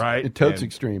right. It totes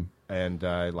extreme. And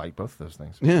I like both of those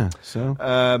things. Yeah. So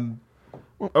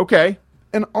okay.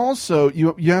 And also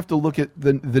you have to look at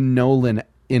the Nolan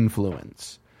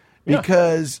influence.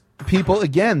 Because people,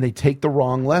 again, they take the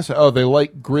wrong lesson. Oh, they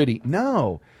like gritty.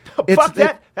 No. Fuck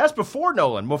that. That's before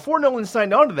Nolan. Before Nolan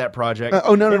signed on to that project.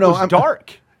 No. It was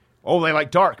dark. They like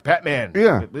dark. Batman.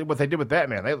 Yeah. What they did with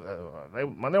Batman. They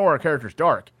want our characters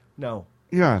dark. No.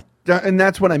 Yeah. And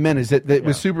that's what I meant is that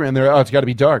with Superman, it's got to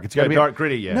be dark. It's got to be dark,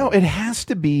 gritty, yeah. No, it has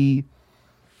to be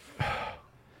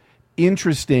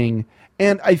interesting.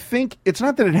 And I think it's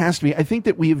not that it has to be. I think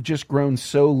that we have just grown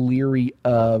so leery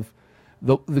of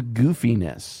the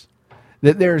goofiness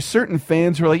that there are certain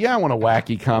fans who are like, yeah, I want a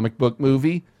wacky comic book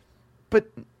movie,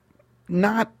 but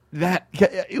not that.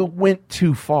 It went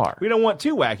too far. We don't want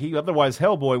too wacky. Otherwise,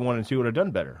 Hellboy 1 and 2 would have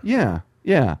done better. Yeah.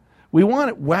 We want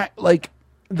it like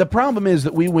the problem is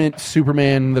that we went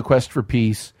Superman, The Quest for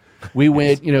Peace. We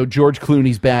went, George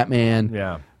Clooney's Batman.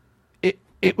 Yeah.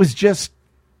 It was just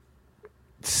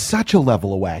such a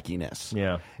level of wackiness.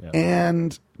 Yeah.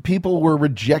 And people were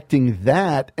rejecting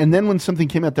that. And then when something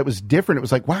came out that was different, it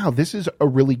was like, wow, this is a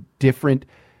really different,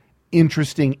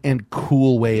 interesting, and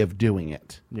cool way of doing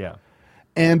it. Yeah.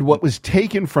 And what was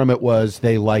taken from it was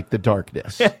they like the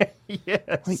darkness.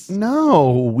 Yes. Like,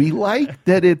 no, we like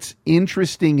that it's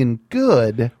interesting and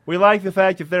good. We like the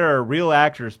fact that there are real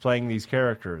actors playing these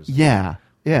characters. Yeah.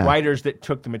 Writers that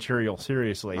took the material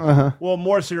seriously. Well,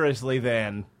 more seriously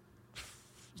than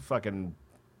fucking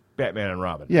Batman and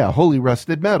Robin. Yeah, Holy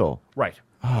Rusted Metal. Right.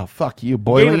 Oh, fuck you,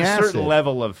 boiling Gave it a acid. certain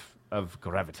level of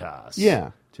gravitas.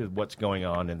 Yeah. To what's going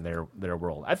on in their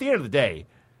world. At the end of the day,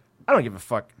 I don't give a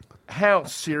fuck how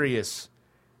serious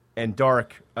and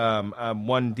dark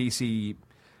one DC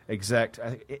exec,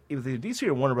 the DC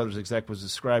or Warner Brothers exec was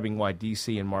describing why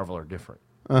DC and Marvel are different.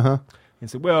 And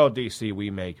said, well, DC, we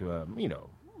make,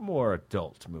 more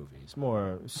adult movies,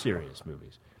 more serious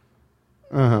movies.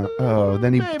 Oh,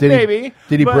 then maybe.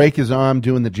 Did he break his arm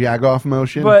doing the jag-off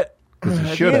motion? But at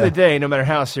the end of the day, no matter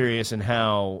how serious and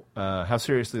how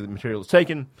seriously the material is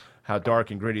taken, how dark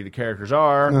and gritty the characters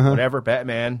are, whatever,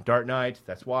 Batman, Dark Knight,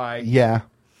 that's why. Yeah.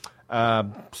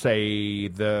 Say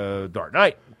the Dark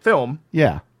Knight film.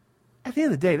 Yeah. At the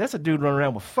end of the day, that's a dude running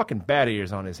around with fucking bat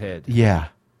ears on his head. Yeah.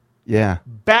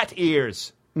 Bat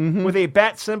ears with a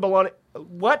bat symbol on it.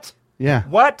 What? Yeah.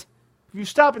 What? If you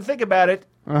stop and think about it,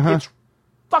 it's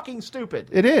fucking stupid.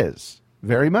 It is.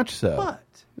 Very much so. But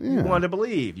you want to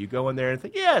believe. You go in there and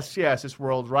think, yes, this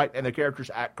world's right, and the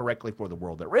characters act correctly for the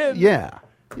world they're in. Yeah.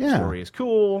 The story is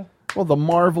cool. Well, the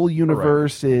Marvel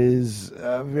universe is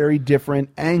a very different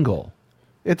angle.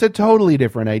 It's a totally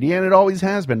different idea, and it always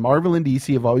has been. Marvel and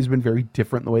DC have always been very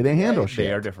different in the way they handle shit.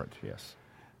 They are different, yes.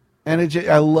 And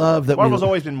I love that Marvel's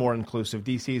always been more inclusive.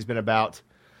 DC's been about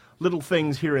little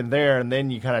things here and there, and then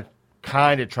you kind of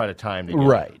try to tie them together.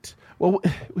 Right. Well,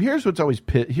 here's what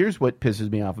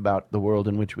pisses me off about the world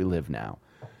in which we live now.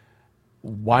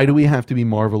 why do we have to be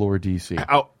Marvel or DC?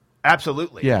 Oh,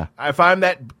 absolutely. Yeah. If I'm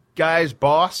that guy's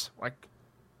boss, like,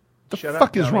 The shut fuck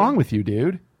up, is dummy. wrong with you,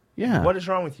 dude? Yeah. What is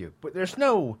wrong with you? But there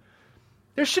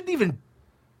shouldn't even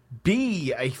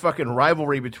be a fucking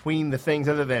rivalry between the things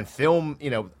other than film,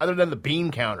 other than the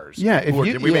bean counters. Yeah,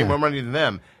 we make more money than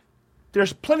them.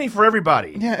 There's plenty for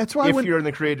everybody. Yeah, that's why if you're in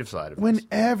the creative side of it.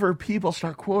 Whenever people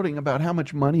start quoting about how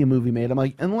much money a movie made, I'm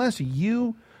like, unless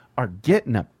you are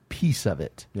getting a piece of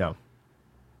it,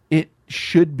 it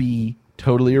should be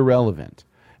totally irrelevant.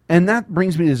 And that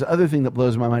brings me to this other thing that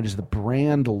blows my mind is the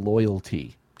brand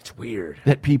loyalty. It's weird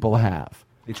that people have.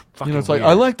 It's fucking it's like, weird.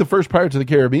 I like the first Pirates of the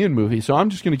Caribbean movie, so I'm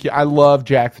just going to I love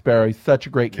Jack Sparrow. He's such a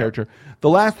great character. The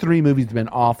last 3 movies have been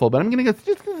awful, but I'm going to go just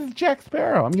because it's Jack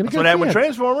Sparrow. I'm going to That's what happened with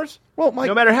Transformers. Well,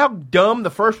 no matter how dumb the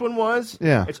first one was,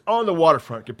 Yeah. it's on the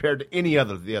waterfront compared to any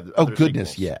other of the other. Oh, other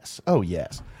goodness, sequels. yes. Oh,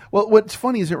 yes. Well, what's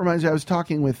funny is it reminds me, I was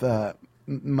talking with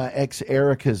my ex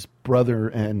Erica's brother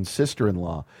and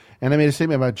sister-in-law, and I made a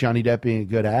statement about Johnny Depp being a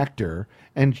good actor,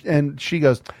 and she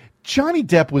goes, Johnny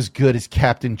Depp was good as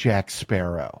Captain Jack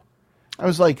Sparrow. I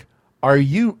was like, are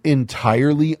you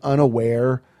entirely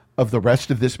unaware of the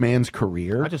rest of this man's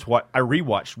career? I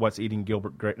rewatched What's Eating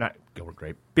Gilbert Grape, not Gilbert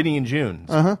Grape, Benny and June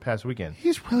past weekend.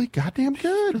 He's really goddamn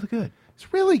good. Really good.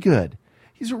 He's really good.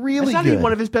 He's really It's not good. even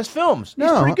one of his best films. He's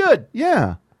No, pretty good.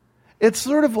 Yeah, it's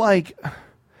sort of like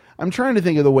I'm trying to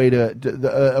think of the way to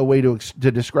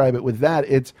describe it. With that,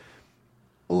 it's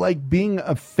like being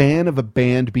a fan of a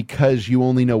band because you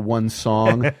only know one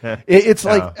song. It's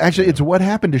like it's what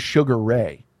happened to Sugar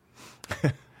Ray.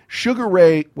 Sugar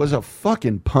Ray was a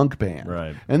fucking punk band,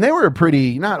 right? And they were a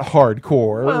pretty not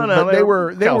hardcore, Well, no, but they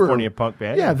were California punk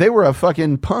band. Yeah, they were a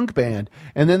fucking punk band,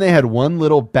 and then they had one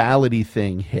little ballady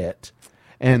thing hit,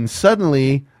 and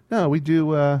suddenly, no, we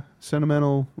do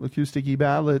sentimental acoustic-y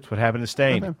ballads. That's what happened to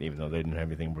Stain, even though they didn't have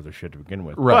anything worth their shit to begin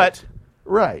with. Right.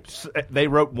 But they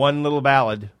wrote one little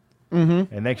ballad,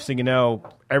 Mm-hmm. and next thing you know,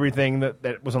 everything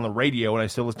that was on the radio, and I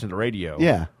still listen to the radio,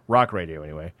 Yeah. rock radio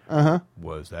anyway,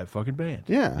 was that fucking band.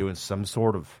 Yeah. Doing some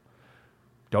sort of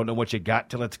don't know what you got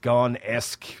till it's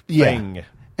gone-esque Yeah. thing.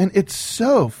 And it's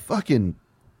so fucking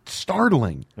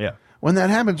startling. Yeah. When that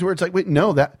happens, where it's like, wait,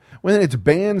 no, when it's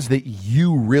bands that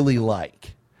you really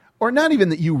like, or not even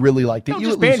that you really like, that No, you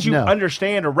just at bands least you know.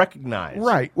 understand or recognize.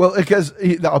 Right. Well, because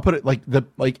I'll put it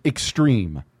like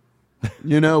Extreme,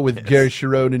 with Gary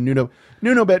Cherone and Nuno.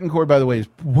 Nuno Bettencourt, by the way, is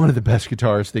one of the best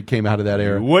guitarists that came out of that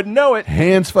era. You wouldn't know it.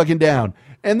 Hands fucking down.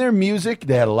 And their music,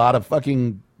 they had a lot of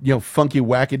fucking, funky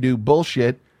wackadoo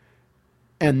bullshit.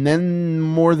 And then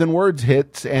More Than Words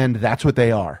hits, and that's what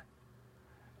they are.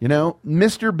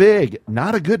 Mr. Big,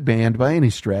 not a good band by any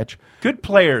stretch. Good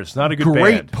players, not a good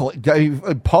Great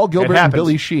band. Paul Gilbert It and happens.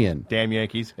 Billy Sheehan. Damn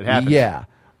Yankees. It happens. Yeah.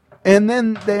 And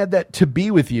then they had that To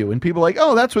Be With You, and people are like,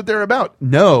 oh, that's what they're about.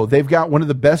 No, they've got one of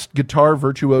the best guitar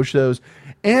virtuosos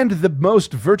and the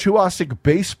most virtuosic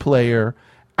bass player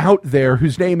out there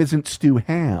whose name isn't Stu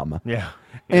Ham. Yeah.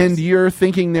 And you're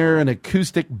thinking they're an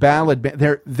acoustic ballad band.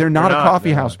 They're not a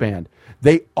coffee house band.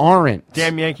 They aren't.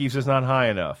 Damn Yankees is not high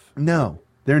enough. No,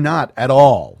 they're not at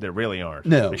all. They really aren't.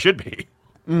 No. They should be.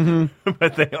 Mm-hmm.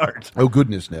 But they aren't. Oh,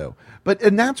 goodness, no.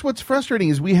 And that's what's frustrating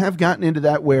is we have gotten into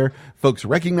that where folks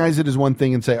recognize it as one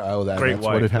thing and say, oh, that's Great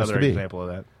White, what it has another to be. example of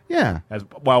that. Yeah.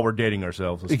 While we're dating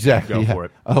ourselves. Let's Exactly. go Yeah. for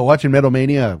it. Oh, watching Metal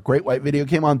Mania, Great White video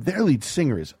came on. Their lead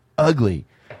singer is ugly.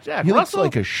 Jack He looks Russell?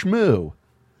 like a schmoo.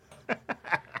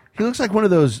 He looks like one of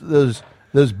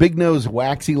those big nose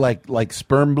waxy like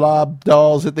sperm blob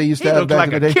dolls that they used He to have looked back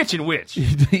like in the a day. kitchen witch.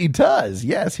 He does.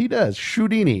 Yes, he does.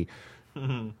 Houdini.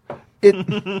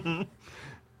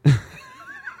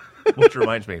 Which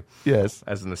reminds me. Yes.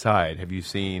 As an aside, have you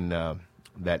seen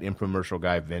that infomercial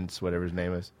guy, Vince, whatever his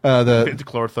name is? The Vince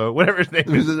Clortho, whatever his name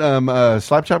was is. it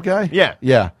Slap Chop guy? Yeah.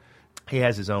 Yeah. He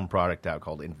has his own product out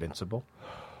called Invincible.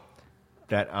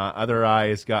 That other eye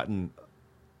has gotten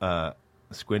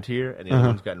squintier, and the other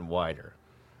one's gotten wider.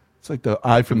 It's like the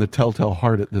eye from the Telltale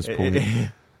Heart at this point.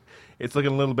 It's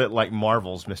looking a little bit like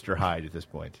Marvel's Mr. Hyde at this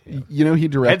point. He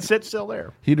directed. Headset's still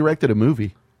there. He directed a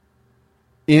movie.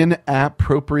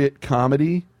 Inappropriate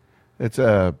comedy. It's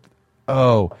it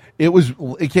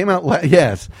came out.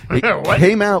 Yes, it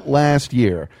came out last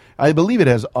year. I believe it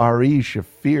has Ari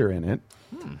Shaffir in it.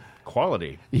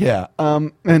 Quality. Yeah,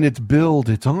 and it's billed.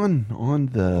 It's on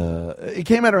the. It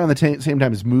came out around the same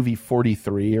time as Movie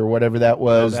 43 or whatever that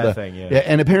was. That thing, yeah.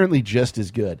 And apparently just as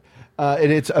good.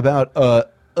 And it's about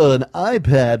an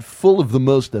iPad full of the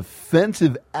most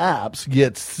offensive apps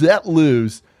gets set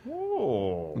loose.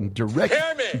 Oh.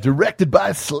 Directed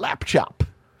by Slap Chop.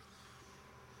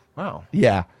 Wow.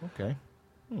 Yeah. Okay.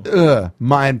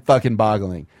 Mind fucking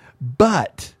boggling.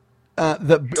 But Don't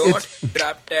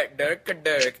drop that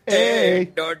dirk.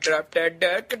 Hey. Don't drop that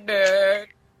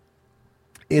dirk.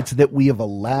 it's that we have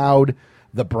allowed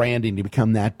the branding to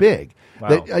become that big. Wow.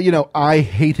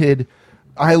 That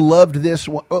I loved this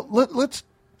one.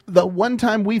 The one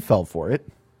time we fell for it,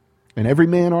 and every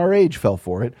man our age fell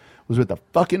for it, was with the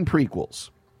fucking prequels.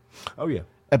 Oh, yeah.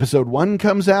 Episode 1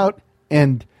 comes out,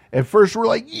 and at first we're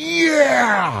like,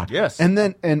 yeah! Yes.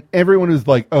 And everyone was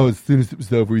like, oh, as soon as it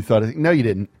was over, we thought, no, you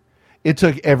didn't. It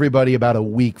took everybody about a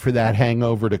week for that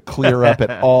hangover to clear up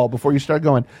at all before you start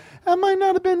going, I might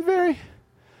not have been very...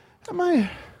 I might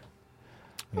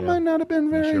not have been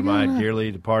very... Sure, my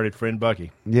dearly departed friend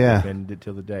Bucky. Yeah. Defended it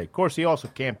till the day. Of course, he also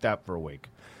camped out for a week.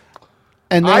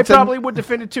 And I probably would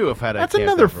defend it, too, if had I That's camped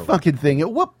another out for a week. fucking thing.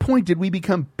 At what point did we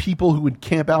become people who would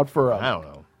camp out for I don't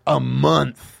know. a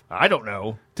month I don't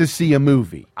know. to see a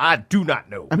movie? I do not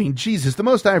know. I mean, Jesus, the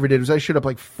most I ever did was I showed up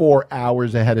like 4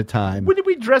 hours ahead of time. When did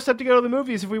we dress up to go to the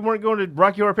movies if we weren't going to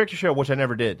Rocky Horror Picture Show, which I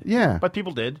never did? Yeah. But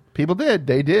people did. People did.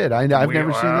 They did. I've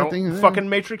never seen that thing. Fucking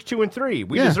Matrix 2 and 3.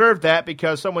 We Yeah. deserved that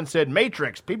because someone said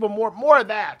Matrix. People more of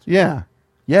that. Yeah.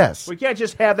 Yes. We can't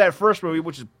just have that first movie,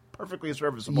 which is perfectly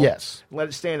serviceable. Yes. And let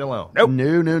it stand alone. Nope.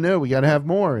 No. We got to have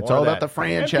more. It's More all of about that. the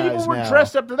franchise and people were now.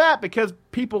 dressed up to that because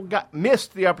people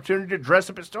missed the opportunity to dress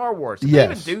up as Star Wars. Did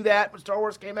Yes. they even do that when Star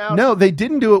Wars came out? No, they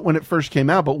didn't do it when it first came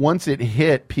out, but once it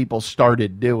hit, people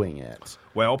started doing it.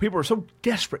 Well, people were so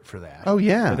desperate for that. Oh,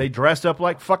 yeah. that they dressed up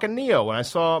like fucking Neo when I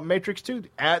saw Matrix 2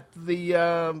 at the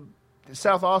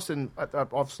South Austin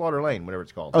off Slaughter Lane, whatever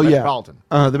it's called. Oh, yeah. Metropolitan.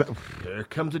 There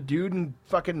comes a dude in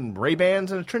fucking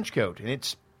Ray-Bans and a trench coat, and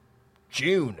it's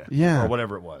June. Yeah. Or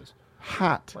whatever it was.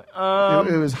 Hot.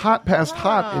 It was hot past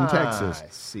hot in Texas.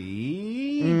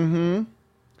 See? Mm-hmm.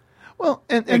 Well,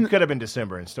 and it could have been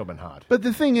December and still been hot. But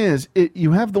the thing is,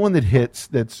 you have the one that hits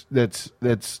that's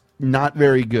not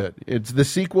very good. It's the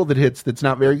sequel that hits that's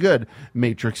not very good.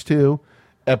 Matrix 2,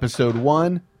 Episode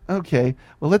 1. Okay,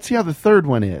 well, let's see how the third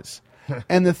one is.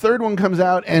 And the third one comes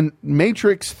out, and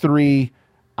Matrix 3,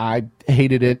 I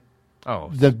hated it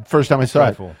the first time I saw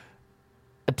it.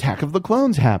 Attack of the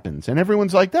Clones happens, and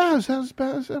everyone's like, that was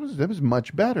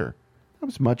much better. That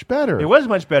was much better. It was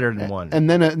much better than one. And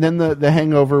then the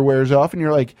hangover wears off, and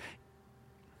you're like,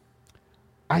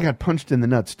 I got punched in the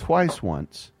nuts twice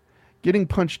once. Getting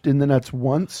punched in the nuts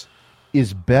once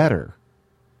is better,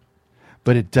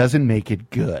 but it doesn't make it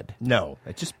good. No,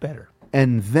 it's just better.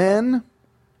 And then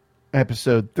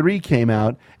Episode 3 came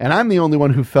out, and I'm the only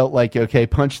one who felt like, okay,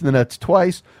 punched in the nuts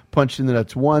twice, punched in the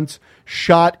nuts once,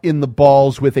 shot in the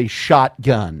balls with a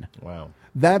shotgun. Wow.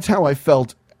 That's how I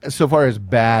felt so far as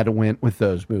bad went with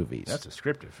those movies. That's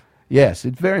descriptive. Yes,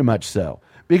 it's very much so.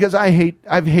 Because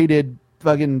I've hated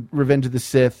fucking Revenge of the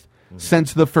Sith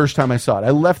since the first time I saw it. I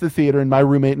left the theater, and my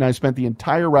roommate and I spent the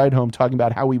entire ride home talking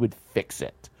about how we would fix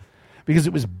it. Because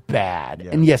it was bad.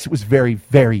 Yeah. And yes, it was very,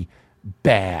 very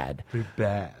bad. Very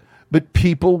bad. But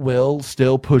people will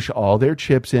still push all their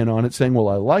chips in on it, saying, well,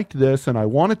 I liked this, and I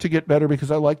want it to get better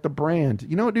because I like the brand.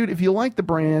 You know what, dude? If you like the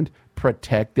brand,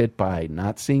 protect it by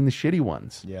not seeing the shitty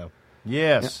ones. Yeah.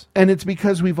 Yes. And it's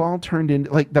because we've all turned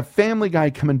into... Like, the Family Guy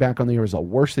coming back on the air is the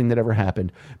worst thing that ever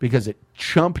happened because it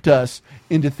chumped us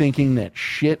into thinking that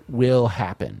shit will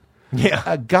happen. Yeah.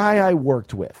 A guy I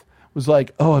worked with was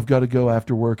like, oh, I've got to go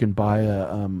after work and buy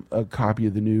a copy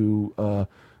of the new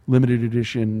limited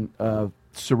edition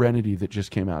Serenity that just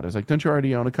came out. I was like, don't you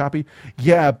already own a copy?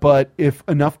 Yeah, but if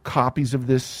enough copies of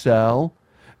this sell,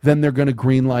 then they're going to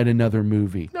greenlight another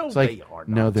movie. No, it's like, they are not.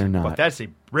 No, they're not. But that's a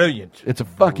brilliant, it's a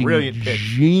fucking brilliant pitch.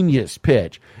 Genius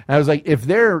pitch. And I was like, if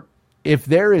there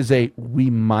is a we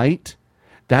might,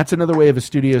 that's another way of a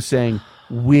studio saying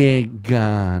we're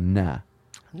gonna.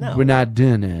 No. We're not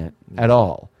doing it at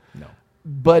all. No.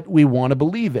 But we want to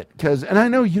believe it and I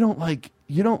know you don't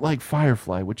like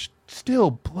Firefly, which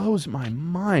still blows my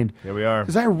mind. Here we are.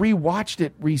 Because I rewatched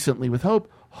it recently with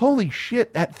Hope. Holy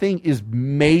shit, that thing is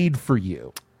made for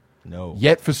you. No.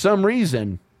 Yet for some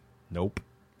reason, nope.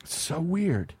 So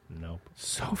weird. Nope.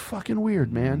 So fucking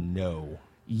weird, man. No.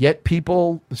 Yet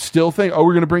people still think, oh,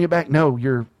 we're going to bring it back. No,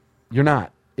 you're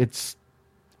not. It's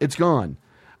gone.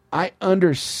 I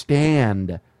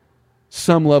understand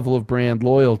some level of brand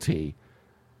loyalty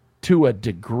to a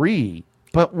degree,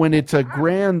 but when it's a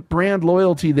brand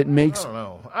loyalty that makes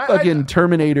fucking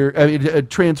Terminator,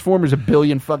 Transformers $1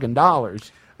 billion fucking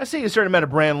dollars. I see a certain amount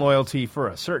of brand loyalty for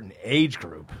a certain age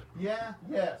group. Yeah.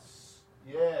 Yes.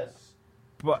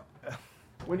 But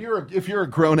if you're a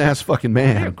grown ass fucking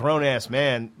man, if you're a grown ass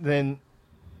man, then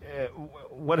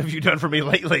what have you done for me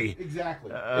lately?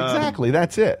 Exactly. Exactly.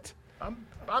 That's it.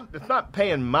 it's not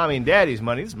paying mommy and daddy's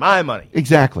money. It's my money.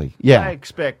 Exactly. Yeah. I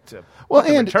expect a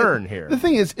and return here. The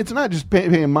thing is, it's not just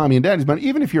paying mommy and daddy's money.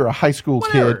 Even if you're a high school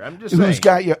kid I'm just who's saying.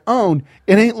 got your own,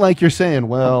 it ain't like you're saying,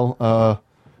 well,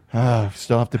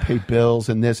 still have to pay bills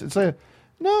and this. It's like,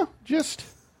 no, just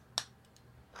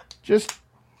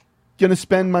gonna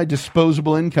spend my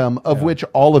disposable income, of which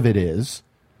all of it is.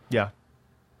 Yeah.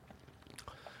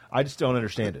 I just don't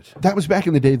understand it. That was back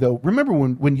in the day, though. Remember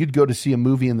when you'd go to see a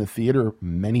movie in the theater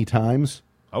many times?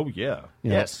 Oh, yeah.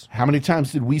 You know, Yes. how many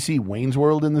times did we see Wayne's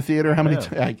World in the theater? How many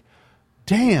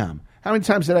damn. How many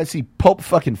times did I see Pulp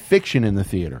fucking Fiction in the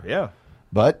theater? Yeah.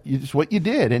 But it's what you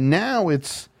did. And now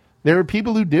there are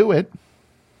people who do it.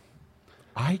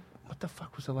 What the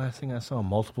fuck was the last thing I saw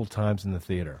multiple times in the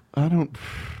theater?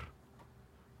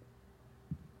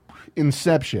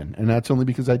 Inception. And that's only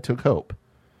because I took Hope.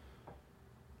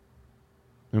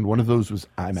 And one of those was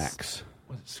IMAX.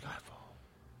 Was it Skyfall?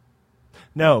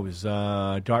 No, it was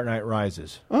Dark Knight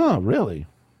Rises. Oh, really?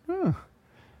 Huh.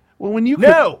 Well, when you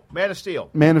Man of Steel.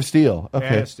 Man of Steel. Okay.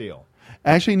 Man of Steel.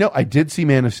 Actually, no, I did see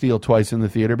Man of Steel twice in the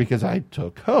theater because I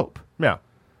took Hope. Yeah.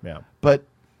 But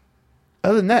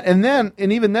other than that,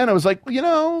 and even then, I was like,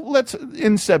 let's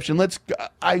Inception.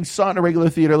 I saw it in a regular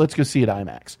theater. Let's go see it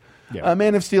IMAX. Yeah.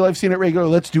 Man of Steel, I've seen it regular.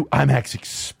 Let's do IMAX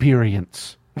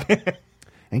experience.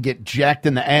 And get jacked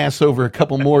in the ass over a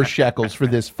couple more shekels for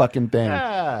this fucking thing.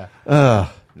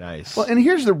 Nice. Well, and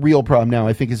here's the real problem now,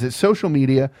 I think, is that social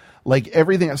media, like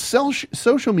everything else,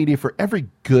 social media for every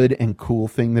good and cool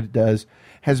thing that it does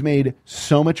has made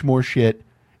so much more shit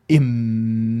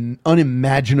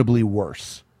unimaginably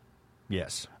worse.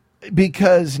 Yes.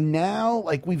 Because now,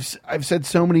 like I've said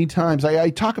so many times, I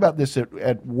talk about this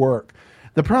at work.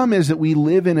 The problem is that we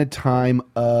live in a time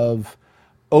of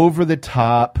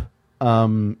over-the-top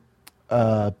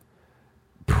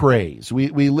praise.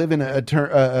 We live in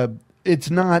it's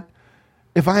not.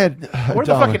 If I had we're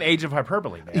the fucking age of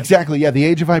hyperbole, man. Exactly. Yeah, the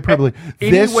age of hyperbole.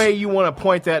 Any way you want to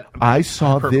point that. I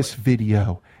saw this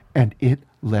video and it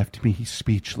left me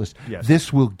speechless. Yes.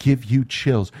 This will give you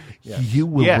chills. Yes. You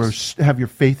will have your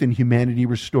faith in humanity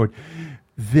restored.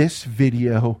 This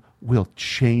video will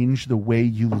change the way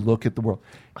you look at the world.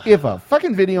 If a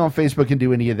fucking video on Facebook can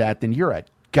do any of that, then you're a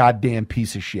goddamn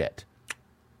piece of shit.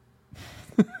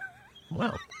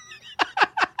 Wow.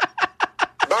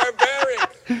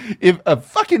 Barbaric. If a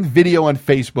fucking video on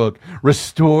Facebook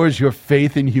restores your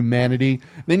faith in humanity,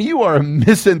 then you are a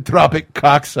misanthropic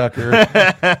cocksucker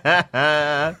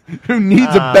who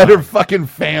needs a better fucking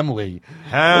family.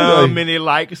 How many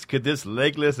likes could this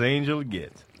legless angel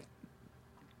get?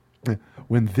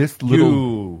 When this little...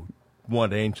 You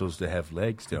want angels to have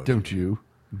legs, don't you?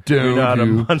 You're not a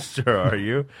monster, are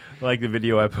you? Like the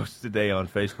video I posted today on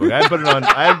Facebook. I put it on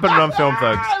Film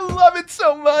Thugs. I love it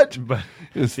so much. But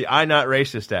it's the I Not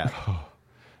Racist app.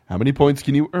 How many points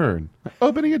can you earn?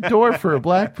 Opening a door for a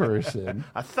black person.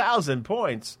 1,000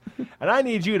 points. And I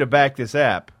need you to back this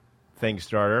app,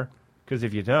 Thingstarter, because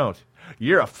if you don't,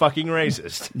 you're a fucking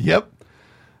racist. Yep.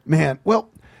 Man, well,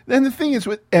 then the thing is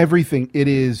with everything, it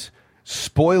is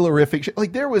spoilerific shit.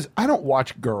 Like I don't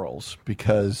watch Girls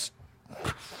because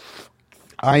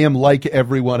I am like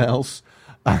everyone else.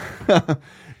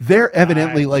 They're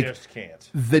evidently just can't.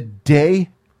 The day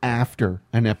after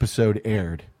an episode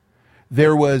aired,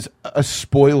 there was a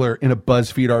spoiler in a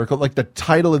BuzzFeed article, like the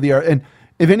title of the article. And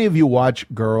if any of you watch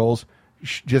Girls,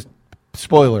 just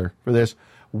spoiler for this,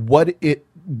 what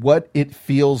it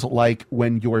feels like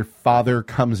when your father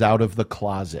comes out of the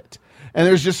closet. And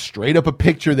there's just straight up a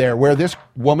picture there where this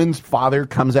woman's father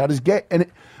comes out as gay.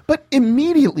 But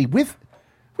immediately,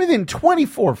 within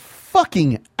 24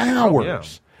 fucking hours. Yeah.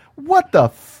 What the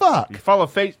fuck?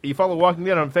 You follow Walking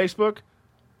Dead on Facebook?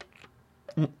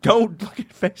 Don't look at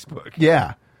Facebook.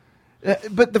 Yeah.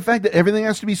 But the fact that everything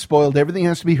has to be spoiled, everything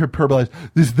has to be hyperbolized.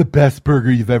 This is the best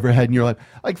burger you've ever had in your life.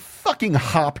 Like fucking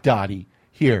Hop Dottie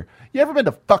here. You ever been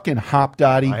to fucking Hop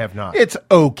Dottie? I have not. It's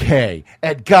okay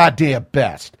at goddamn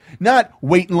best. Not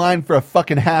wait in line for a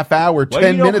fucking half hour,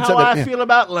 10 minutes of it. I feel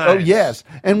about lines. Oh, yes.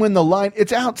 And when the line,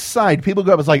 it's outside. People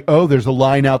go up, it's like, oh, there's a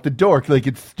line out the door. Like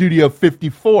it's Studio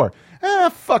 54.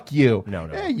 Fuck you.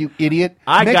 No. You idiot.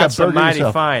 I Make got a some burger mighty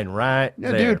yourself. fine right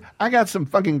Yeah, there. dude, I got some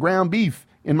fucking ground beef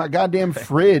in my goddamn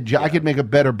fridge. I could make a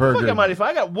better burger. Look at mighty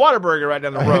fine. I got Whataburger right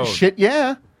down the road. Shit,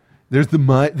 yeah. There's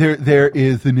there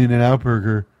is an In-N-Out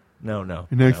burger. No.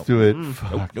 Next to it.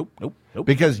 Nope.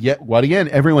 Because, what again?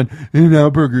 Everyone,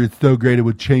 In-N-Out burger is so great it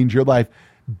would change your life.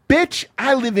 Bitch,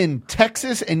 I live in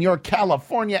Texas and your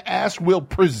California ass will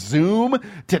presume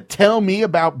to tell me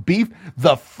about beef?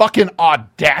 The fucking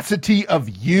audacity of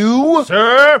you?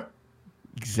 Sir?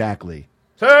 Exactly.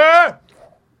 Sir?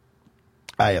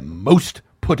 I am most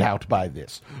put out by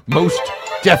this. Most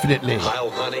definitely. Heil,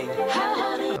 honey.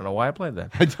 I don't know why I played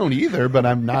that. I don't either, but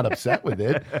I'm not upset with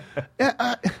it.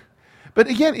 But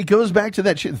again, it goes back to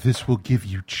that shit. This will give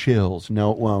you chills.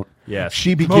 No, it won't. Yes.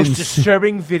 She begins. Most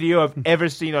disturbing video I've ever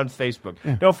seen on Facebook.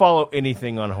 Yeah. Don't follow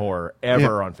anything on horror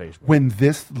ever on Facebook. When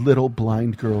this little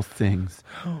blind girl sings,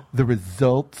 the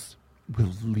results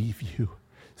will leave you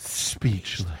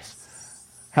speechless.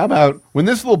 How about when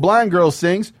this little blind girl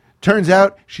sings, turns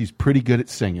out she's pretty good at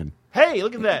singing. Hey,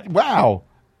 look at that. Wow.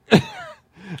 I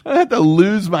had to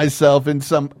lose myself in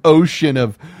some ocean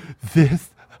of this.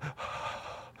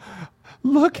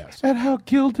 Look at how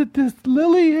gilded this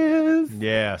lily is.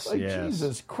 Yes, like, yes.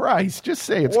 Jesus Christ. Just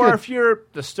say it's or good. If you're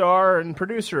the star and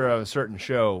producer of a certain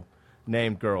show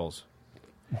named Girls,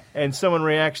 and someone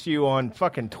reacts to you on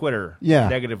fucking Twitter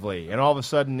negatively, and all of a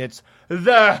sudden it's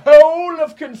the whole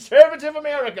of conservative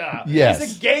America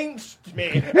is against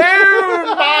me.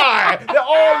 Oh my! They're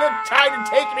all trying to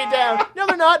take me down. No,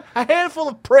 they're not. A handful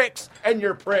of pricks, and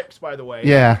you're pricks, by the way.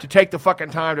 Yeah. To take the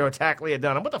fucking time to attack Leah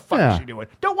Dunham. What the fuck is she doing?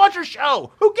 Don't watch her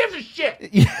show. Who gives a shit?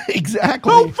 Yeah,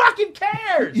 exactly. Who fucking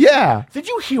cares? Yeah. Did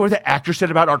you hear what the actor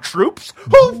said about our troops?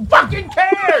 Who fucking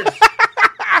cares?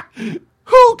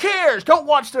 Who cares? Don't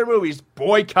watch their movies.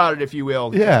 Boycott it, if you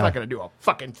will. Yeah. It's not going to do a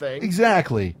fucking thing.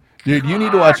 Exactly. Dude, you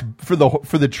need to watch, for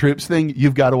the troops thing,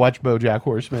 you've got to watch BoJack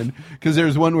Horseman. Because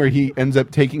there's one where he ends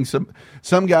up taking some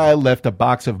guy left a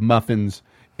box of muffins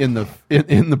in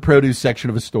the produce section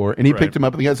of a store. And he picked him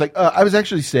up, and the guy's like, I was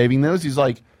actually saving those. He's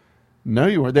like, no,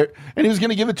 you weren't there. And he was going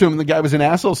to give it to him, and the guy was an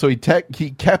asshole, so he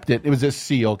kept it. It was a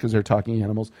seal, because they're talking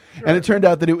animals. Sure. And it turned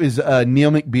out that it was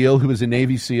Neil McBeal, who was a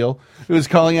Navy SEAL, who was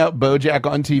calling out BoJack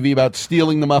on TV about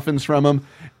stealing the muffins from him.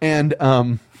 And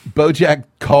BoJack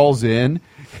calls in,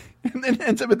 and then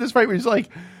ends up at this fight where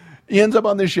he ends up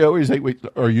on this show where he's like, wait,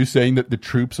 are you saying that the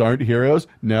troops aren't heroes?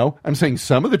 No, I'm saying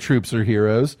some of the troops are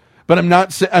heroes. But I'm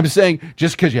not. I'm saying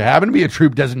just because you happen to be a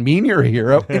troop doesn't mean you're a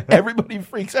hero. And everybody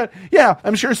freaks out. Yeah,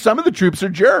 I'm sure some of the troops are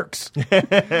jerks,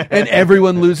 and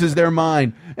everyone loses their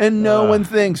mind, and no one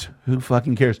thinks, who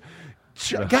fucking cares?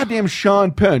 Goddamn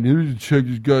Sean Penn, who checked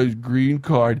this guy's green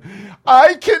card.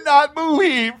 I cannot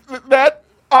believe that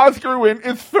Oscar win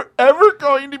is forever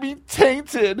going to be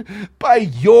tainted by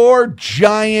your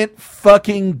giant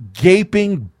fucking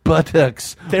gaping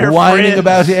buttocks whining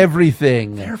about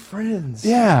everything. They're friends.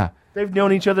 Yeah. They've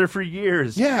known each other for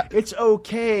years. Yeah. It's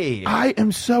okay. I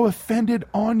am so offended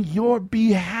on your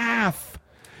behalf.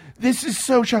 This is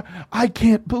so I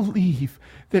can't believe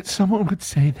that someone would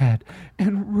say that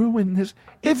and ruin this.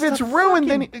 If it's ruined,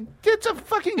 then it's a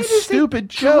fucking stupid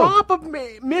joke. Drop of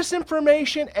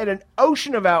misinformation and an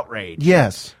ocean of outrage.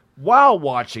 Yes. While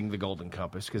watching The Golden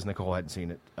Compass, because Nicole hadn't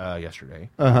seen it yesterday.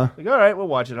 Uh-huh. Like, all right, we'll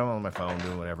watch it. I'm on my phone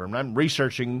doing whatever. And I'm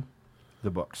researching the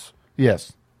books.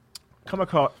 Yes. Come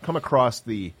across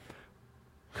the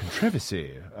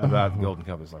controversy about The Golden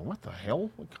Compass. Like, what the hell?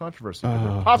 What controversy could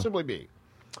there possibly be?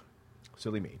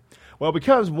 Silly me. Well,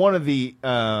 because one of the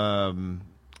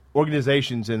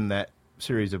organizations in that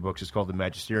series of books is called the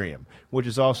Magisterium, which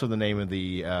is also the name of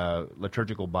the governing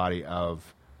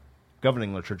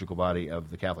liturgical body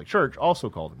of the Catholic Church, also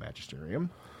called the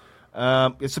Magisterium.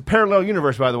 It's a parallel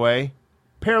universe, by the way.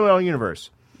 Parallel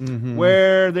universe. Mm-hmm.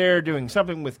 Where they're doing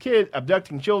something with kids,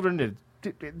 abducting children.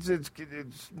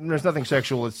 There's nothing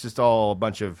sexual. It's just all a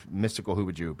bunch of mystical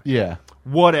hoobajoob. Yeah.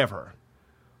 Whatever.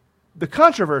 The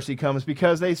controversy comes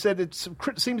because they said it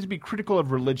seems to be critical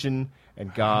of religion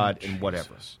and God and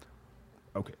whatever.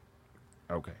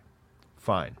 Okay.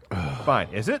 Fine. Fine.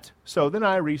 Is it? So then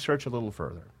I research a little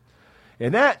further.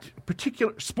 In that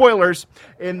particular, spoilers,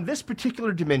 in this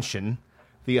particular dimension,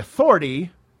 the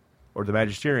authority, or the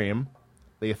magisterium,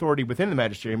 the authority within the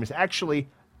magisterium is actually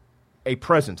a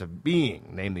presence, a being,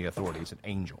 named the authority. It's an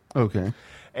angel. Okay.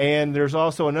 And there's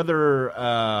also another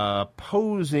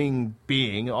opposing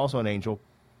being, also an angel,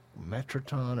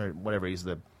 Metroton or whatever. He's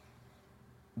the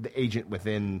agent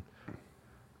within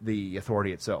the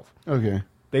authority itself. Okay.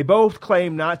 They both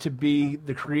claim not to be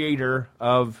the creator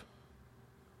of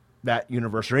that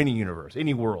universe or any universe,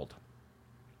 any world.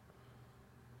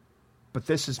 But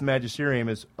this magisterium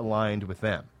is aligned with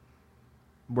them,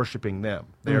 worshiping them.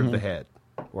 They're the head,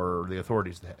 or the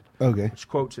authority's the head. Okay. Which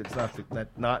quotes it's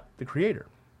not the creator.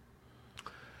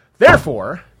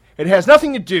 Therefore, it has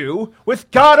nothing to do with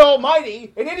God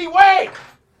Almighty in any way.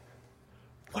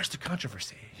 What's the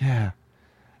controversy? Yeah.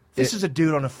 This is a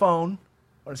dude on a phone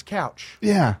on his couch.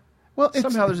 Yeah. Well,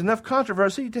 somehow there's enough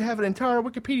controversy to have an entire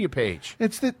Wikipedia page.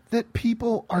 It's that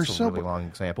people are That's a really long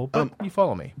example, but you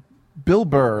follow me. Bill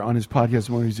Burr on his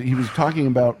podcast, he was talking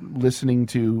about listening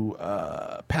to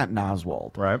Patton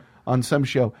Oswalt on some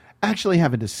show, actually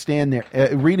having to stand there,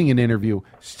 reading an interview,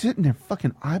 sitting there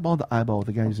fucking eyeball to eyeball with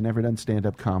a guy who's never done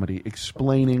stand-up comedy,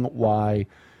 explaining why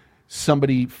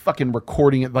somebody fucking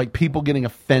recording it, like people getting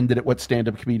offended at what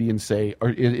stand-up comedians say,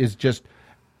 is just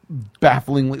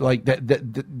bafflingly like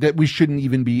that we shouldn't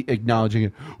even be acknowledging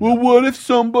it. Well, what if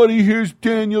somebody hears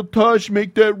Daniel Tosh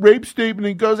make that rape statement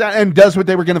and goes out and does what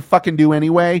they were going to fucking do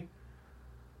anyway?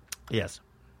 Yes.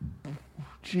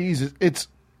 Jesus, it's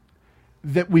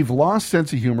that we've lost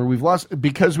sense of humor. We've lost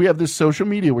because we have this social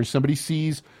media where somebody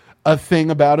sees a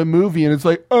thing about a movie and it's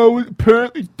like, oh,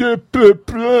 apparently, blah, blah,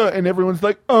 blah, and everyone's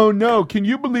like, oh no, can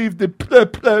you believe the blah,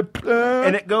 blah, blah?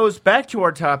 And it goes back to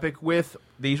our topic with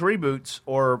these reboots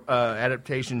or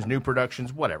adaptations, new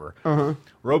productions, whatever.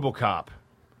 RoboCop.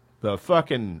 The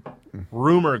fucking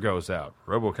rumor goes out.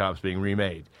 RoboCop's being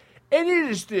remade. And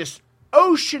it is this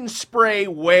ocean spray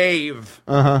wave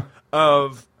of,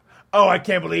 oh, I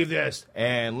can't believe this.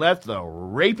 And let the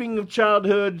raping of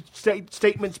childhood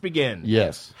statements begin.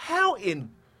 Yes. How in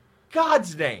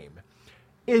God's name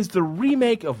is the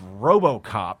remake of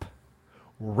RoboCop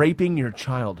raping your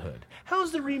childhood? How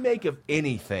is the remake of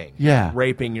anything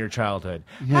raping your childhood?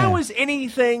 Yeah. How is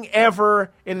anything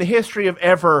ever in the history of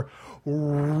ever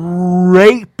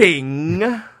raping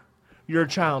your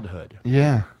childhood?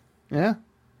 Yeah. Yeah.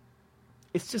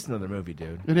 It's just another movie,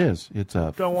 dude. It is. It's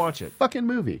a Don't watch it. fucking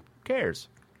movie. Who cares?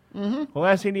 The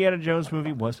last Indiana Jones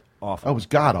movie was awful. Oh, it was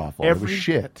god-awful. It was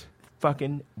shit.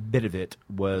 Fucking bit of it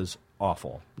was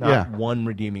awful. Not one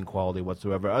redeeming quality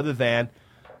whatsoever, other than,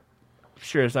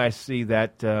 sure as I see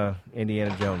that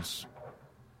Indiana Jones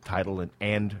title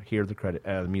and hear the credit,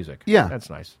 the music. Yeah. That's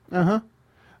nice. Other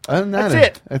than that, That's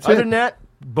it. That's Other it. than that,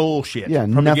 bullshit. Yeah,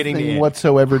 from beginning to nothing end.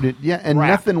 whatsoever to Crap.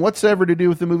 nothing whatsoever to do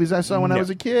with the movies I saw when I was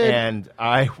a kid. And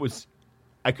I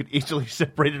could easily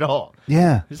separate it all.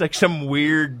 Yeah. It's like some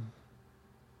weird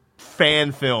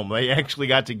fan film. They actually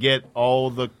got to get all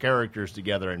the characters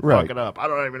together and fuck it up. I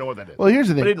don't even know what that is. Well, here's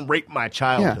the thing. But it didn't rape my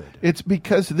childhood. Yeah, it's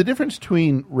because the difference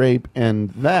between rape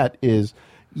and that is,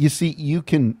 you see, you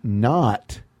can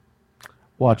not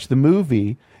watch the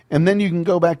movie and then you can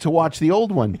go back to watch the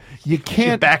old one. You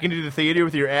can't Get back into the theater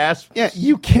with your ass. Yeah,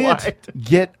 you can't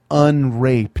get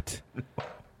unraped.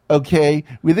 Okay?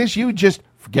 With this, you just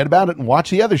forget about it and watch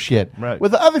the other shit. Right.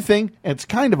 With the other thing, it's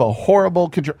kind of a horrible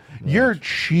control. You're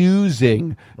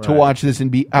choosing to watch this and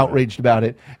be outraged about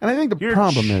it. And I think the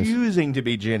problem is choosing to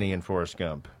be Jenny in Forrest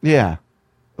Gump. Yeah.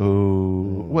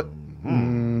 Oh, what?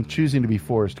 Choosing to be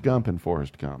Forrest Gump and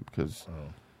Forrest Gump because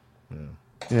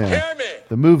the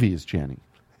movie is Jenny.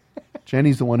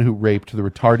 Jenny's the one who raped the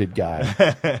retarded guy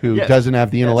who doesn't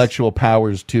have the intellectual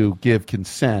powers to give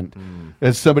consent.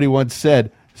 As somebody once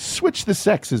said, switch the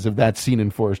sexes of that scene in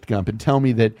Forrest Gump and tell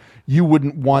me that you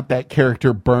wouldn't want that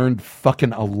character burned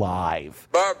fucking alive.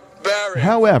 Barbarian.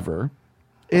 However,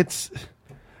 it's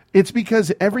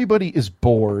because everybody is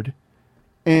bored.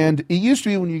 And it used to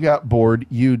be when you got bored,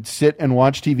 you'd sit and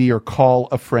watch TV or call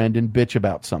a friend and bitch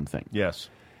about something. Yes.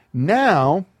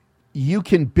 Now, you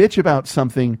can bitch about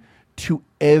something to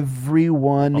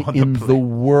everyone in the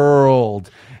world.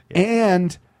 Yeah.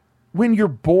 And when you're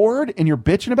bored and you're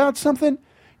bitching about something,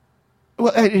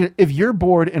 well, if you're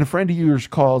bored and a friend of yours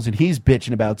calls and he's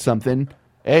bitching about something,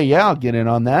 hey, yeah, I'll get in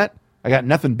on that. I got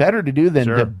nothing better to do than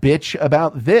to bitch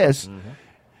about this.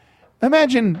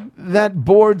 Imagine that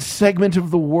bored segment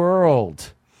of the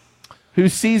world who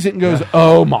sees it and goes,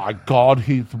 oh my God,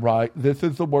 he's right. This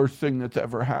is the worst thing that's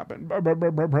ever happened.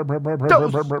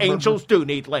 Those angels do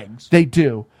need legs. They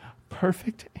do.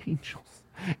 Perfect angels.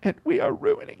 And we are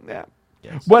ruining them.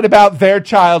 Yes. What about their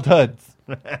childhoods?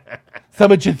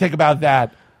 Someone should think about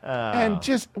that. And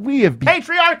just, we have...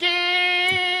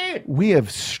 Patriarchy! We have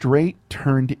straight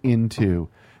turned into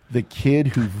the kid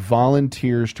who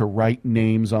volunteers to write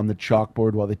names on the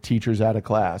chalkboard while the teacher's out of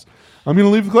class. I'm going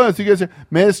to leave the class. You guys say,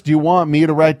 Miss, do you want me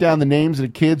to write down the names of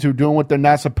the kids who are doing what they're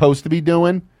not supposed to be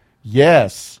doing?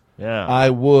 Yes, I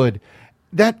would.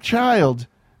 That child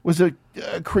was a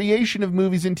creation of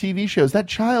movies and TV shows. That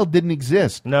child didn't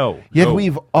exist. No. Yet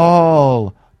we've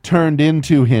all turned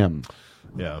into him.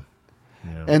 Yeah.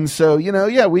 And so,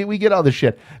 we get all this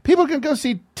shit. People can go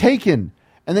see Taken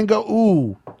and then go,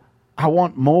 ooh, I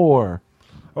want more.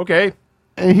 Okay.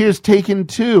 And here's Taken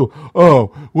 2.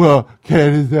 Oh, well,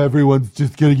 everyone's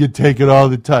just going to get Taken all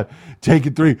the time.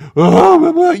 Taken 3.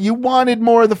 Oh, you wanted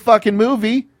more of the fucking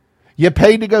movie. You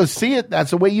paid to go see it. That's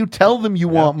the way you tell them you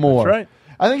want more. That's right.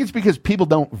 I think it's because people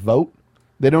don't vote.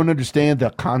 They don't understand the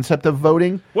concept of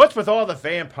voting. What's with all the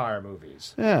vampire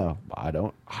movies? Yeah, I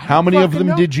don't. How many of them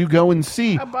know. did you go and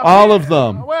see? All of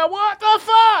them. Well, what the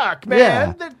fuck,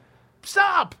 man?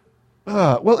 Stop.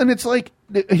 Well, and it's like,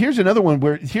 here's another one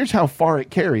where here's how far it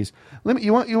carries.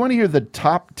 You want to hear the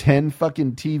top 10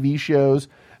 fucking TV shows?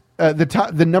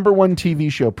 The number one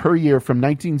TV show per year from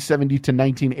 1970 to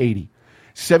 1980.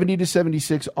 70 to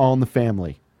 76, All in the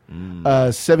Family.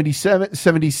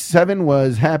 77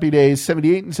 was Happy Days.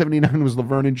 78 and 79 was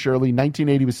Laverne and Shirley.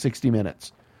 1980 was 60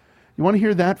 Minutes. You want to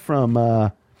hear that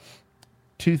from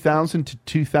 2000 to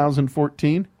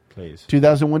 2014? Please.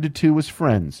 2001 to 2 was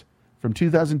Friends. From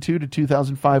 2002 to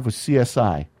 2005 was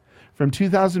CSI. From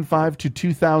 2005 to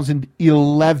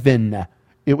 2011,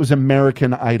 it was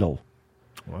American Idol.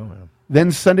 Wow, man.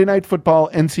 Then Sunday Night Football,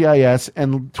 NCIS,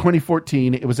 and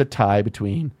 2014, it was a tie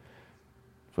between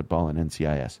football and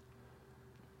NCIS.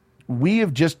 We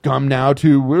have just come now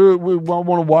to, we want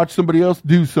to watch somebody else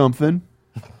do something.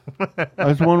 I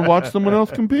just want to watch someone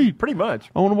else compete. Pretty much.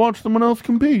 I want to watch someone else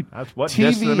compete. That's what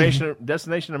TV,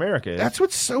 Destination America is. That's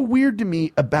what's so weird to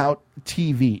me about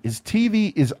TV is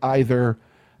either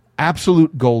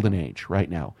absolute golden age right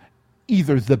now,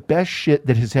 either the best shit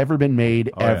that has ever been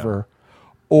made ever,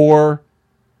 or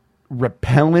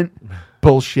repellent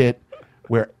bullshit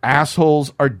where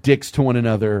assholes are dicks to one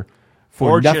another for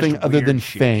Or just nothing other weird than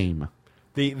shit. fame.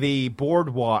 The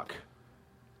Boardwalk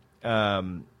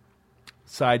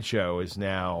sideshow is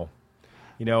now,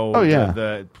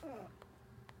 the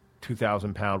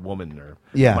 2,000-pound woman, or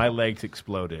my legs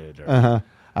exploded, or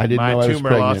I didn't my know I was tumor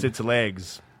pregnant. lost its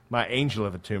legs. My angel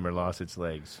of a tumor lost its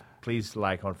legs. Please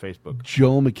like on Facebook.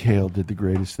 Joel McHale did the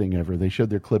greatest thing ever. They showed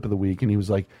their clip of the week, and he was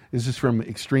like, this is from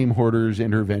Extreme Hoarders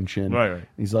Intervention. Right.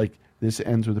 He's like, this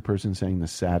ends with a person saying the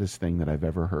saddest thing that I've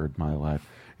ever heard in my life.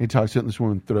 And he talks to it, and this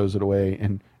woman throws it away,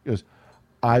 and goes,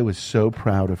 I was so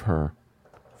proud of her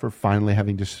for finally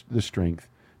having the strength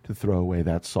to throw away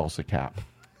that salsa cap.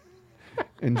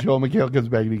 And Joel McHale comes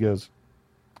back, and he goes,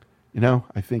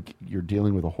 I think you're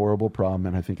dealing with a horrible problem,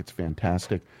 and I think it's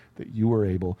fantastic that you were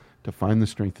able to find the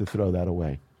strength to throw that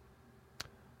away.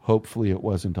 Hopefully it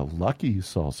wasn't a lucky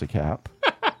salsa cap.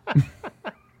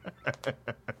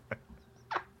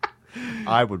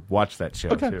 I would watch that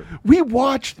show, too. We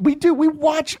watch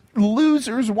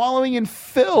losers wallowing in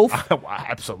filth.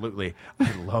 Absolutely.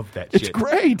 I love that shit. It's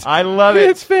great. I love it.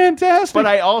 It's fantastic. But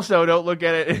I also don't look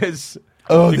at it as...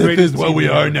 this is what we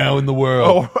are now in the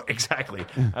world. Oh, exactly.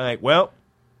 I'm like, well,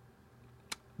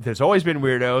 there's always been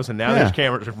weirdos, and now there's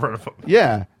cameras in front of them.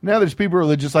 Yeah. Now there's people who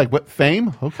are just like, what,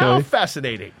 fame? Okay. How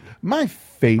fascinating. My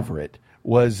favorite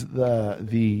was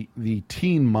the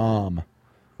teen mom.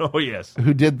 Oh, yes.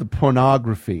 Who did the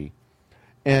pornography.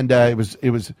 And it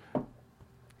was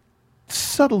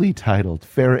subtly titled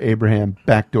Farrah Abraham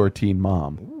Backdoor Teen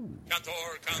Mom.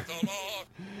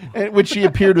 And which she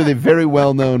appeared with a very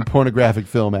well-known pornographic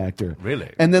film actor.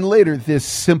 Really? And then later, this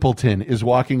simpleton is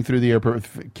walking through the airport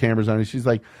with cameras on. And she's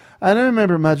like, I don't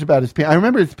remember much about his penis. I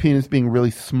remember his penis being really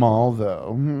small,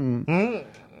 though. And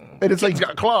it's like, he's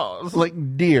got claws.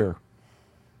 Like, dear.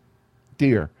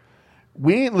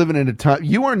 We ain't living in a time.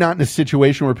 You are not in a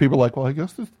situation where people are like, well, I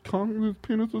guess this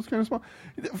penis was kind of small.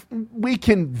 We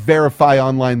can verify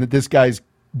online that this guy's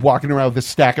walking around with a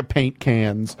stack of paint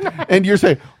cans, and you're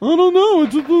saying, I don't know.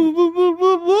 It's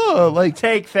like,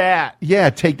 take that. Yeah,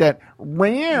 take that.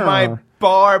 My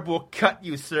barb will cut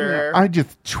you, sir. I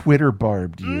just Twitter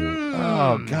barbed you.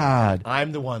 Oh, God.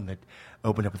 I'm the one that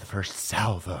opened up with the first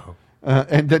salvo.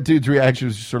 And that dude's reaction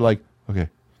was just sort of like, okay.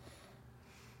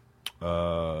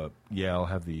 Yeah, I'll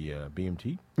have the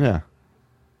BMT. Yeah.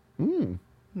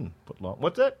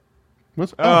 What's that?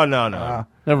 No.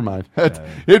 Never mind.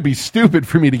 It'd be stupid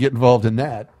for me to get involved in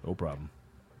that. No problem.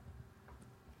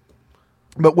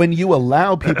 But when you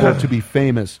allow people to be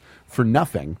famous for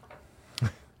nothing,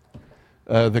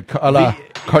 the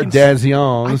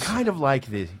Kardashians. I kind of like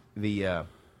the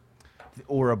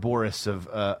Ouroboros of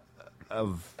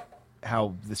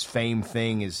how this fame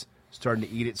thing is starting to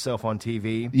eat itself on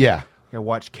TV. Yeah. I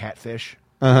watched Catfish.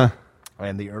 And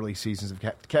the early seasons of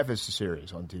Catfish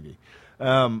series on TV.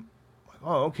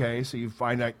 Okay, so you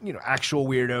find actual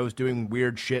weirdos doing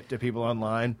weird shit to people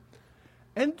online,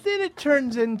 and then it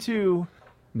turns into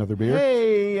another beer.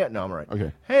 Hey, no, I'm all right.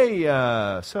 Okay. Hey,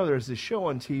 so there's this show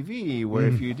on TV where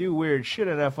if you do weird shit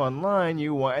enough online,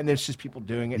 and there's just people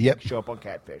doing it. Yep. Show up on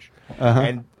Catfish,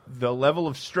 and the level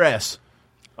of stress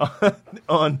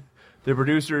on the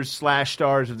producers /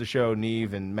 stars of the show,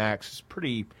 Neve and Max, is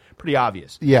pretty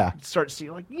obvious. Yeah. You start to see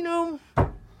we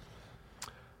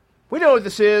know what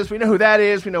this is. We know who that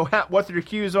is. We know what their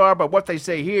cues are, but what they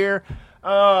say here,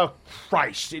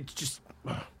 Christ, it's just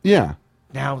Yeah.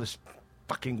 Now this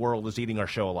fucking world is eating our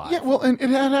show alive. Yeah, well, and it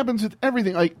happens with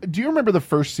everything. Like, do you remember the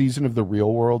first season of The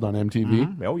Real World on MTV?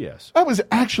 Mm-hmm. Oh, yes. That was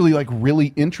actually, like,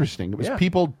 really interesting. It was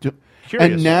people...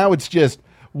 Curious. And now it's just,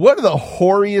 what are the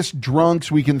hoariest drunks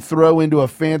we can throw into a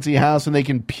fancy house and they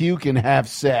can puke and have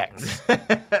sex?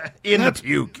 The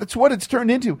puke. That's what it's turned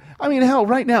into. I mean, hell,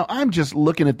 right now, I'm just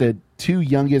looking at the two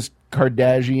youngest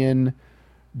Kardashian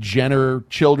Jenner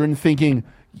children thinking,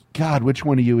 God, which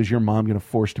one of you is your mom going to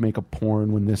force to make a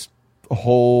porn when this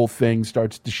whole thing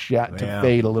starts to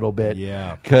fade a little bit?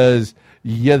 Yeah. Because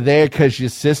you're there because your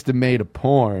sister made a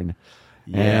porn.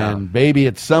 Yeah. And baby,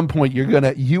 at some point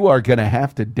you are gonna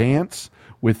have to dance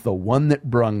with the one that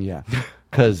brung you.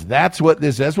 Because that's what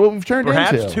we've turned into.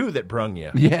 Perhaps two that brung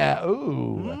you. Yeah.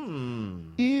 Ooh.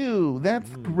 Ew, that's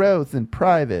gross and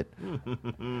private.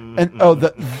 And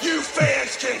You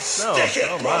fans can stick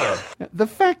it, brother. The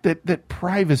fact that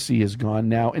privacy is gone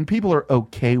now and people are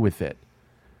okay with it.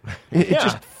 It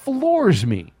just floors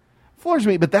me.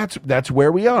 But that's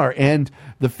where we are. And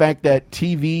the fact that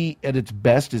TV at its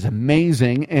best is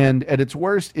amazing and at its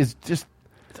worst is just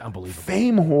it's unbelievable.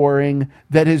 Fame whoring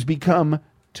that has become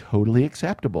totally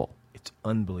acceptable. It's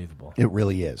unbelievable. It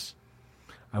really is.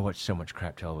 I watch so much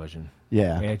crap television.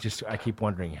 Yeah. And I keep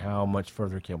wondering how much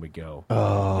further can we go?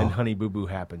 Oh. Then Honey Boo Boo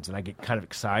happens, and I get kind of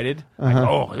excited. Like,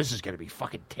 oh, this is going to be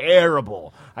fucking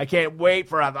terrible. I can't wait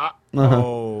for it.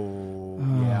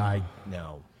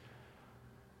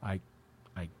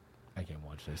 I can't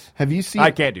watch this.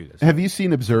 I can't do this. Have you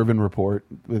seen Observe and Report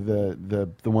with the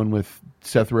one with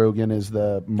Seth Rogen as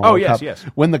the mall cop? Yes.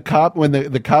 When the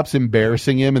cop's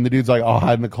embarrassing him and the dude's like, "I'll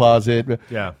hide in the closet."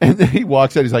 Yeah. And then he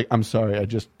walks out. He's like, "I'm sorry. I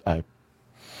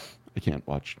can't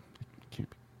watch.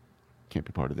 Can't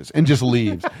be part of this," and just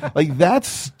leaves. Like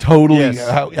that's totally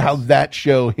how that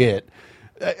show hit.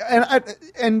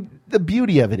 And the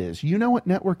beauty of it is, you know what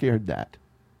network aired that?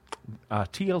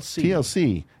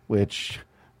 TLC, which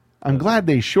I'm glad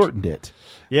they shortened it.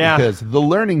 Yeah. Because the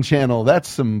Learning Channel, that's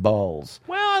some balls.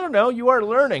 Well, I don't know. You are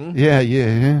learning.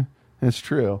 Yeah. That's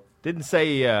true. Didn't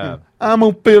say... I'm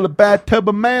going to fill a bathtub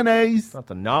of mayonnaise. Not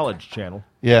the Knowledge Channel.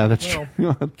 Yeah, that's true.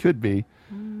 It could be.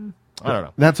 I don't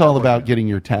know. That's all about getting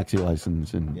your taxi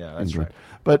license. Yeah, that's right.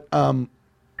 But,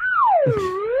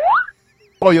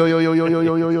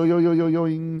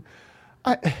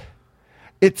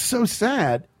 it's so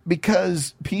sad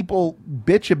because people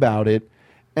bitch about it,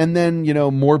 and then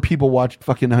more people watched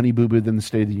fucking Honey Boo Boo than the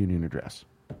State of the Union address.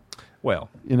 Well,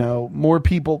 more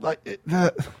people.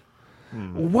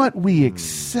 What we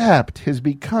accept has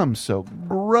become so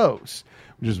gross,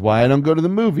 which is why I don't go to the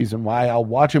movies and why I'll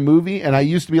watch a movie. And I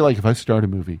used to be like, if I start a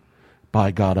movie,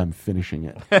 by God, I'm finishing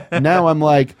it. Now I'm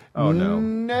like, oh no,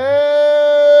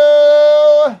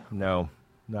 no,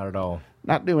 not at all.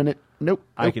 Not doing it. Nope.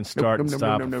 I can start and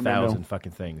stop 1,000 no.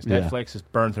 fucking things. Yeah. Netflix has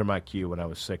burned through my queue when I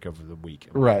was sick over the week.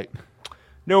 Right.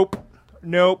 Nope.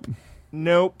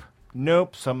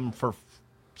 Some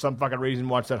fucking reason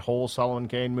watch that whole Solomon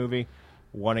Kane movie,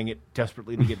 wanting it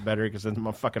desperately to get better because I'm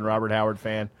a fucking Robert Howard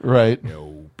fan. Right.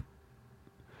 Nope.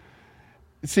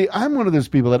 See, I'm one of those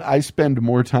people that I spend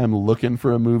more time looking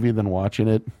for a movie than watching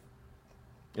it.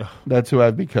 Ugh. That's who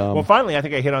I've become. Well, finally, I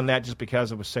think I hit on that just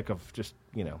because I was sick of just,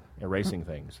 erasing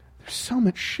things. There's so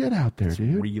much shit out there,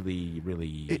 dude. Really,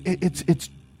 really... It's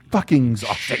fucking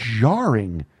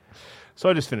jarring. So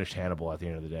I just finished Hannibal at the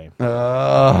end of the day.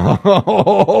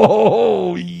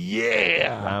 Oh,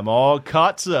 yeah. I'm all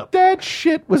caught up. That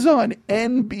shit was on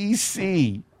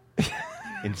NBC.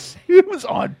 Insane. It was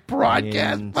on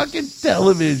broadcast fucking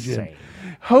television.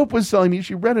 Hope was telling me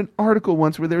she read an article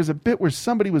once where there was a bit where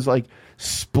somebody was like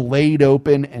splayed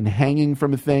open and hanging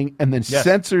from a thing, and then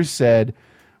censors said,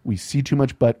 "We see too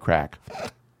much butt crack.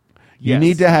 You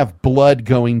need to have blood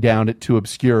going down it to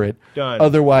obscure it. Done.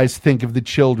 Otherwise, think of the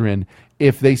children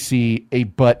if they see a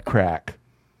butt crack."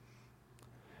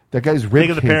 That guy's ribcage. Think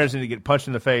of the parents need to get punched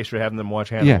in the face for having them watch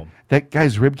Hannibal. Yeah, that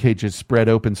guy's ribcage is spread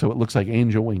open so it looks like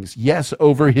angel wings. Yes,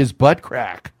 over his butt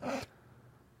crack.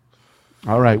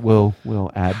 All right, we'll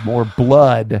add more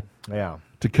blood. Yeah.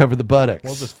 To cover the buttocks.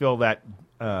 We'll just fill that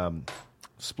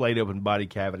splayed open body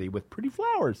cavity with pretty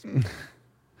flowers.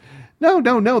 No.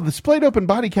 The splayed open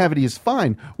body cavity is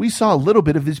fine. We saw a little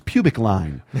bit of his pubic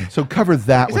line, so cover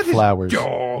that with flowers.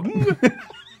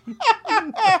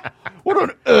 What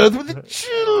on earth would the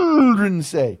children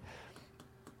say?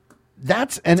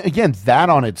 That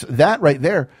right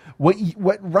there.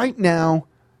 What right now?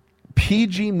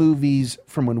 PG movies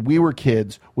from when we were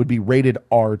kids would be rated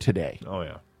R today. Oh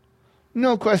yeah,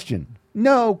 no question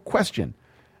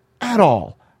at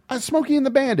all. Smokey and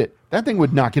the Bandit. That thing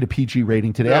would not get a PG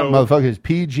rating today. No. That motherfucker is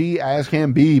PG as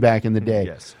can be back in the day.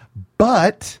 Yes.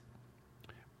 But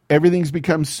everything's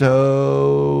become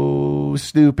so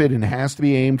stupid and has to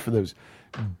be aimed for those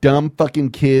dumb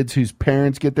fucking kids whose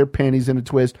parents get their panties in a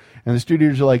twist. And the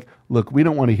studios are like, look, we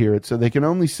don't want to hear it. So they can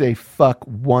only say fuck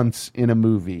once in a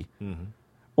movie. Mm-hmm.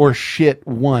 Or shit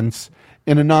once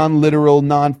in a non-literal,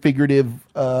 non-figurative,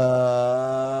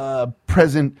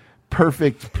 present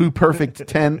perfect, pluperfect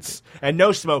tense. And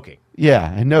no smoking.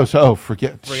 Yeah, and no, so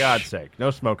forget. For God's sake,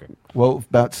 no smoking. Well,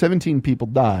 about 17 people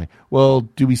die. Well,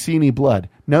 do we see any blood?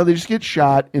 No, they just get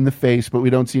shot in the face, but we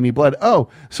don't see any blood. Oh,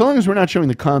 so long as we're not showing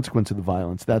the consequence of the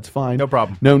violence, that's fine. No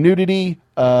problem. No nudity,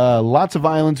 lots of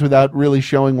violence without really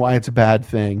showing why it's a bad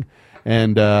thing.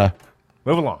 And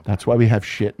move along. That's why we have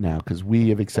shit now, because we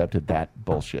have accepted that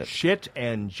bullshit. Shit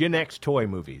and Gen X toy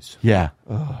movies. Yeah.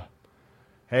 Ugh.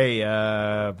 Hey,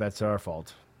 that's our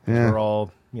fault. Yeah. We're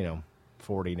all,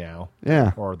 40 now.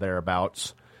 Yeah. Or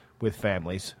thereabouts with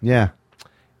families. Yeah.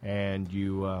 And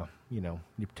you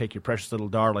take your precious little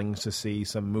darlings to see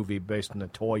some movie based on a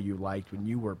toy you liked when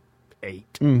you were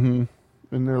 8.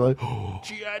 Mm-hmm. And they're like,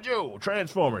 G.I. Joe,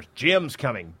 Transformers, Jim's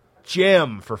coming.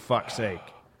 Jim, for fuck's sake.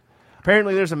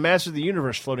 Apparently there's a Master of the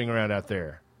Universe floating around out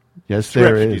there. Yes,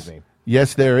 there Script, is. excuse me.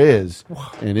 Yes, there is.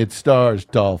 And it stars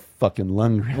Dolph fucking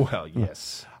Lundgren. Well,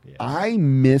 yes. I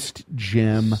missed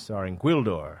Jem. Starring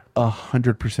Gwildor.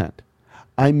 100%.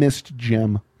 I missed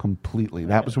Jem completely.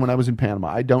 That was when I was in Panama.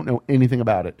 I don't know anything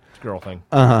about it. It's a girl thing.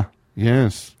 Uh-huh.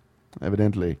 Yes.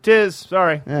 Evidently. Tis.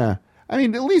 Sorry. Yeah. I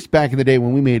mean, at least back in the day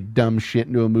when we made dumb shit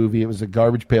into a movie, it was a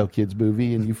Garbage Pail Kids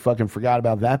movie, and you fucking forgot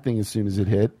about that thing as soon as it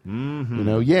hit.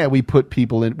 Mm-hmm.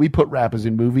 We put rappers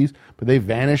in movies, but they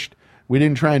vanished. We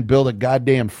didn't try and build a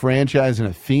goddamn franchise and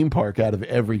a theme park out of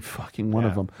every fucking one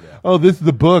of them. Yeah. Oh, this is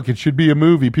the book. It should be a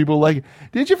movie. People like it.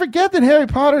 Did you forget that Harry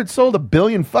Potter had sold 1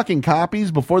 billion fucking copies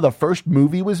before the first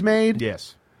movie was made?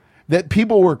 Yes. That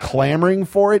people were clamoring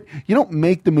for it. You don't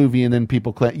make the movie and then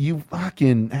people you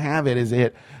fucking have it as a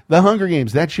hit. The Hunger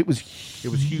Games, that shit was huge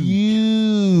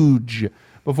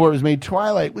before it was made.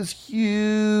 Twilight was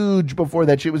huge before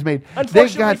that shit was made.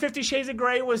 Unfortunately, 50 Shades of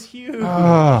Grey was huge.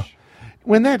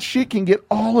 When that shit can get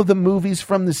all of the movies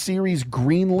from the series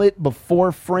greenlit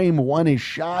before frame 1 is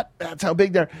shot, that's how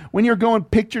big they're. When you're going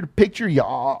picture to picture, you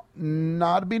ought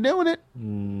not to be doing it.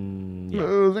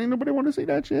 Ain't nobody want to see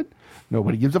that shit.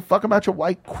 Nobody gives a fuck about your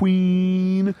White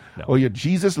Queen or your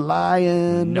Jesus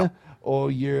Lion or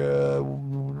your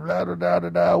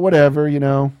whatever,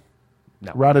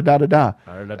 No. Ra-da-da-da-da.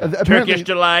 Turkish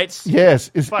Delights. Yes.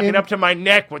 Fucking up to my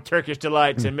neck with Turkish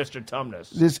Delights and Mr. Tumnus.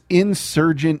 This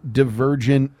insurgent,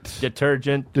 divergent.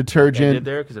 Detergent. I did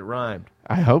there because it rhymed.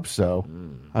 I hope so.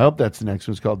 I hope that's the next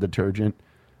one's called Detergent.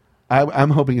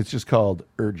 I'm hoping it's just called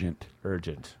Urgent.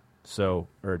 Urgent. So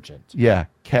urgent. Yeah.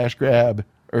 Cash grab,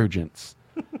 urgents.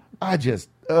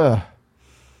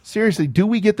 Seriously, do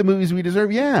we get the movies we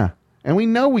deserve? Yeah. And we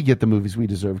know we get the movies we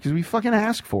deserve because we fucking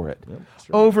ask for it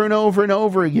over and over and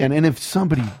over again. And if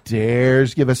somebody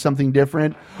dares give us something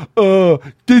different,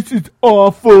 this is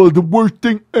awful, the worst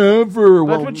thing ever.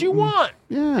 That's what you want.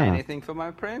 Yeah. Anything for my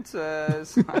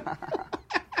princess.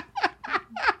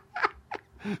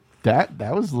 That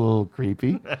was a little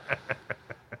creepy.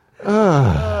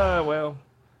 Well.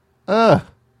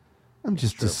 I'm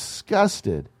just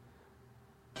disgusted.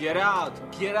 Get out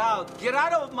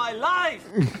of my life!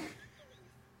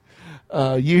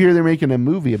 You hear they're making a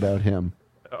movie about him.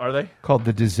 Are they? Called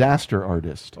The Disaster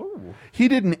Artist. Ooh. He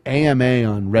did an AMA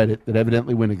on Reddit that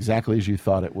evidently went exactly as you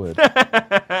thought it would.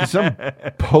 Some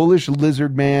Polish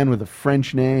lizard man with a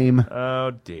French name.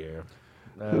 Oh, dear.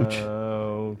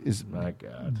 Oh, is my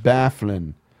God.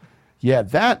 Baffling. Yeah,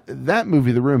 that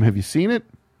movie, The Room, have you seen it?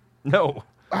 No.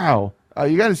 Wow.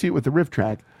 You got to see it with the riff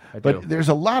track. But there's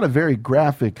a lot of very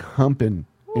graphic humping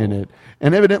in it.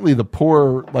 And evidently the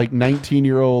poor,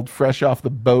 19-year-old, fresh off the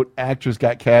boat actress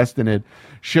got cast in it,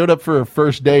 showed up for her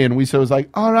first day, and we was like,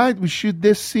 all right, we shoot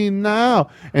this scene now,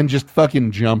 and just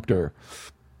fucking jumped her.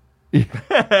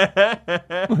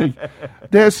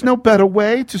 There's no better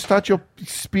way to start your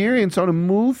experience on a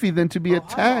movie than to be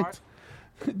attacked.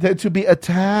 Than to be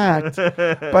attacked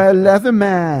by a leather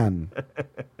man.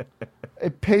 A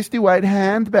pasty white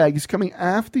handbag is coming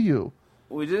after you.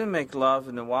 We didn't make love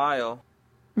in a while.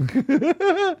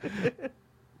 The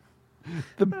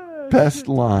best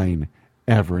line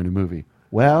ever in a movie.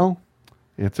 Well,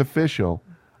 it's official.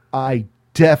 I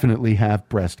definitely have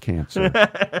breast cancer.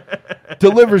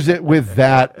 Delivers it with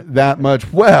that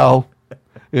much. Well,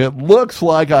 it looks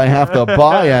like I have to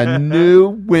buy a new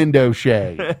window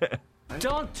shade.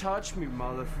 Don't touch me,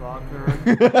 motherfucker.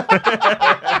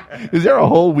 Is there a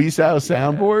whole Weesow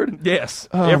soundboard? Yes.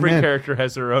 Oh, Every man. character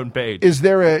has their own page. Is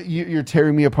there a you're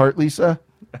tearing me apart, Lisa?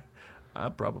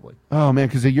 Probably. Oh man,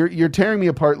 because you're tearing me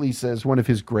apart, Lisa, is one of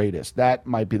his greatest. That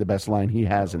might be the best line he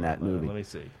has in that movie. Let me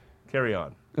see. Carry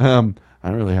on. I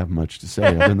don't really have much to say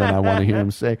other than I want to hear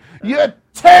him say, "You're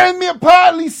tearing me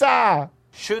apart, Lisa."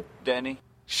 Shoot, Danny.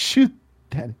 Shoot,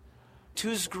 Danny.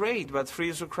 Two's great, but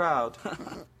three's a crowd.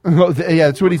 Oh, yeah,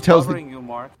 that's what he tells Covering you,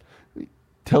 Mark.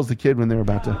 tells the kid when they're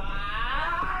about to.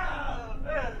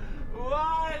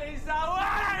 Why, Lisa?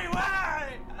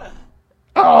 Why?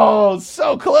 Oh,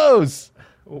 so close.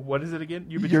 What is it again?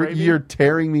 You betray me? You're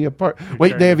tearing me apart.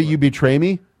 Wait, they have a "you betray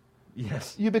me"?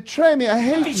 Yes. You betray me. I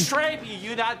hate you. Betray me,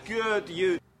 you're not good,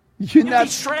 you. You're not.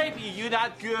 Betray me, you're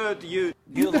not good, you.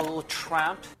 You little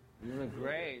tramp. You look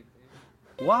great.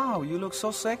 Wow, you look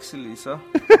so sexy, Lisa.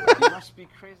 You must be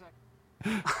crazy.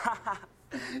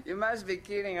 You must be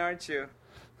kidding, aren't you?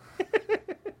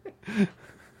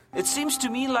 It seems to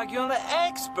me like you're an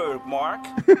expert, Mark.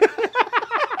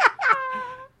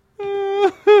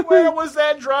 Where was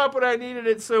that drop when I needed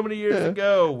it so many years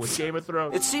ago with Game of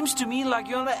Thrones? It seems to me like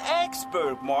you're an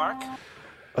expert, Mark.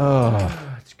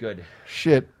 Oh, it's good.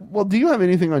 Shit. Well, do you have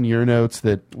anything on your notes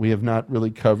that we have not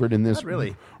really covered in this Not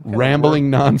really. rambling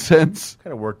nonsense?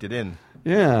 Kind of worked it in.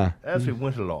 Yeah. As we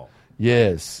went along.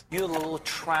 Yes. You little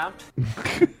tramp.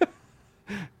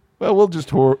 Well, we'll just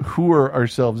whore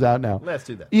ourselves out now. Let's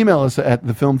do that. Email us at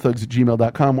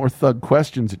thefilmthugs@gmail.com or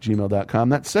thugquestions@gmail.com.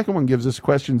 That second one gives us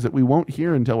questions that we won't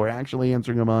hear until we're actually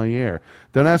answering them on the air.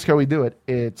 Don't ask how we do it.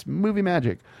 It's movie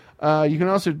magic. You can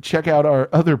also check out our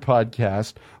other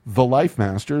podcast, The Life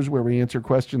Masters, where we answer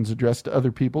questions addressed to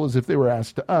other people as if they were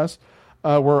asked to us.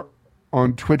 We're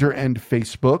on Twitter and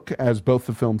Facebook as both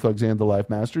The Film Thugs and The Life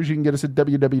Masters. You can get us at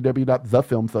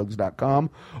www.thefilmthugs.com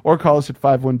or call us at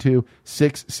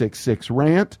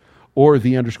 512-666-RANT or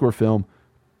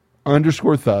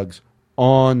 _film_thugs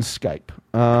on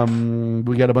Skype.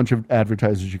 We got a bunch of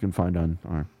advertisers you can find on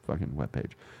our fucking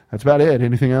webpage. That's about it.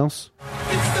 Anything else?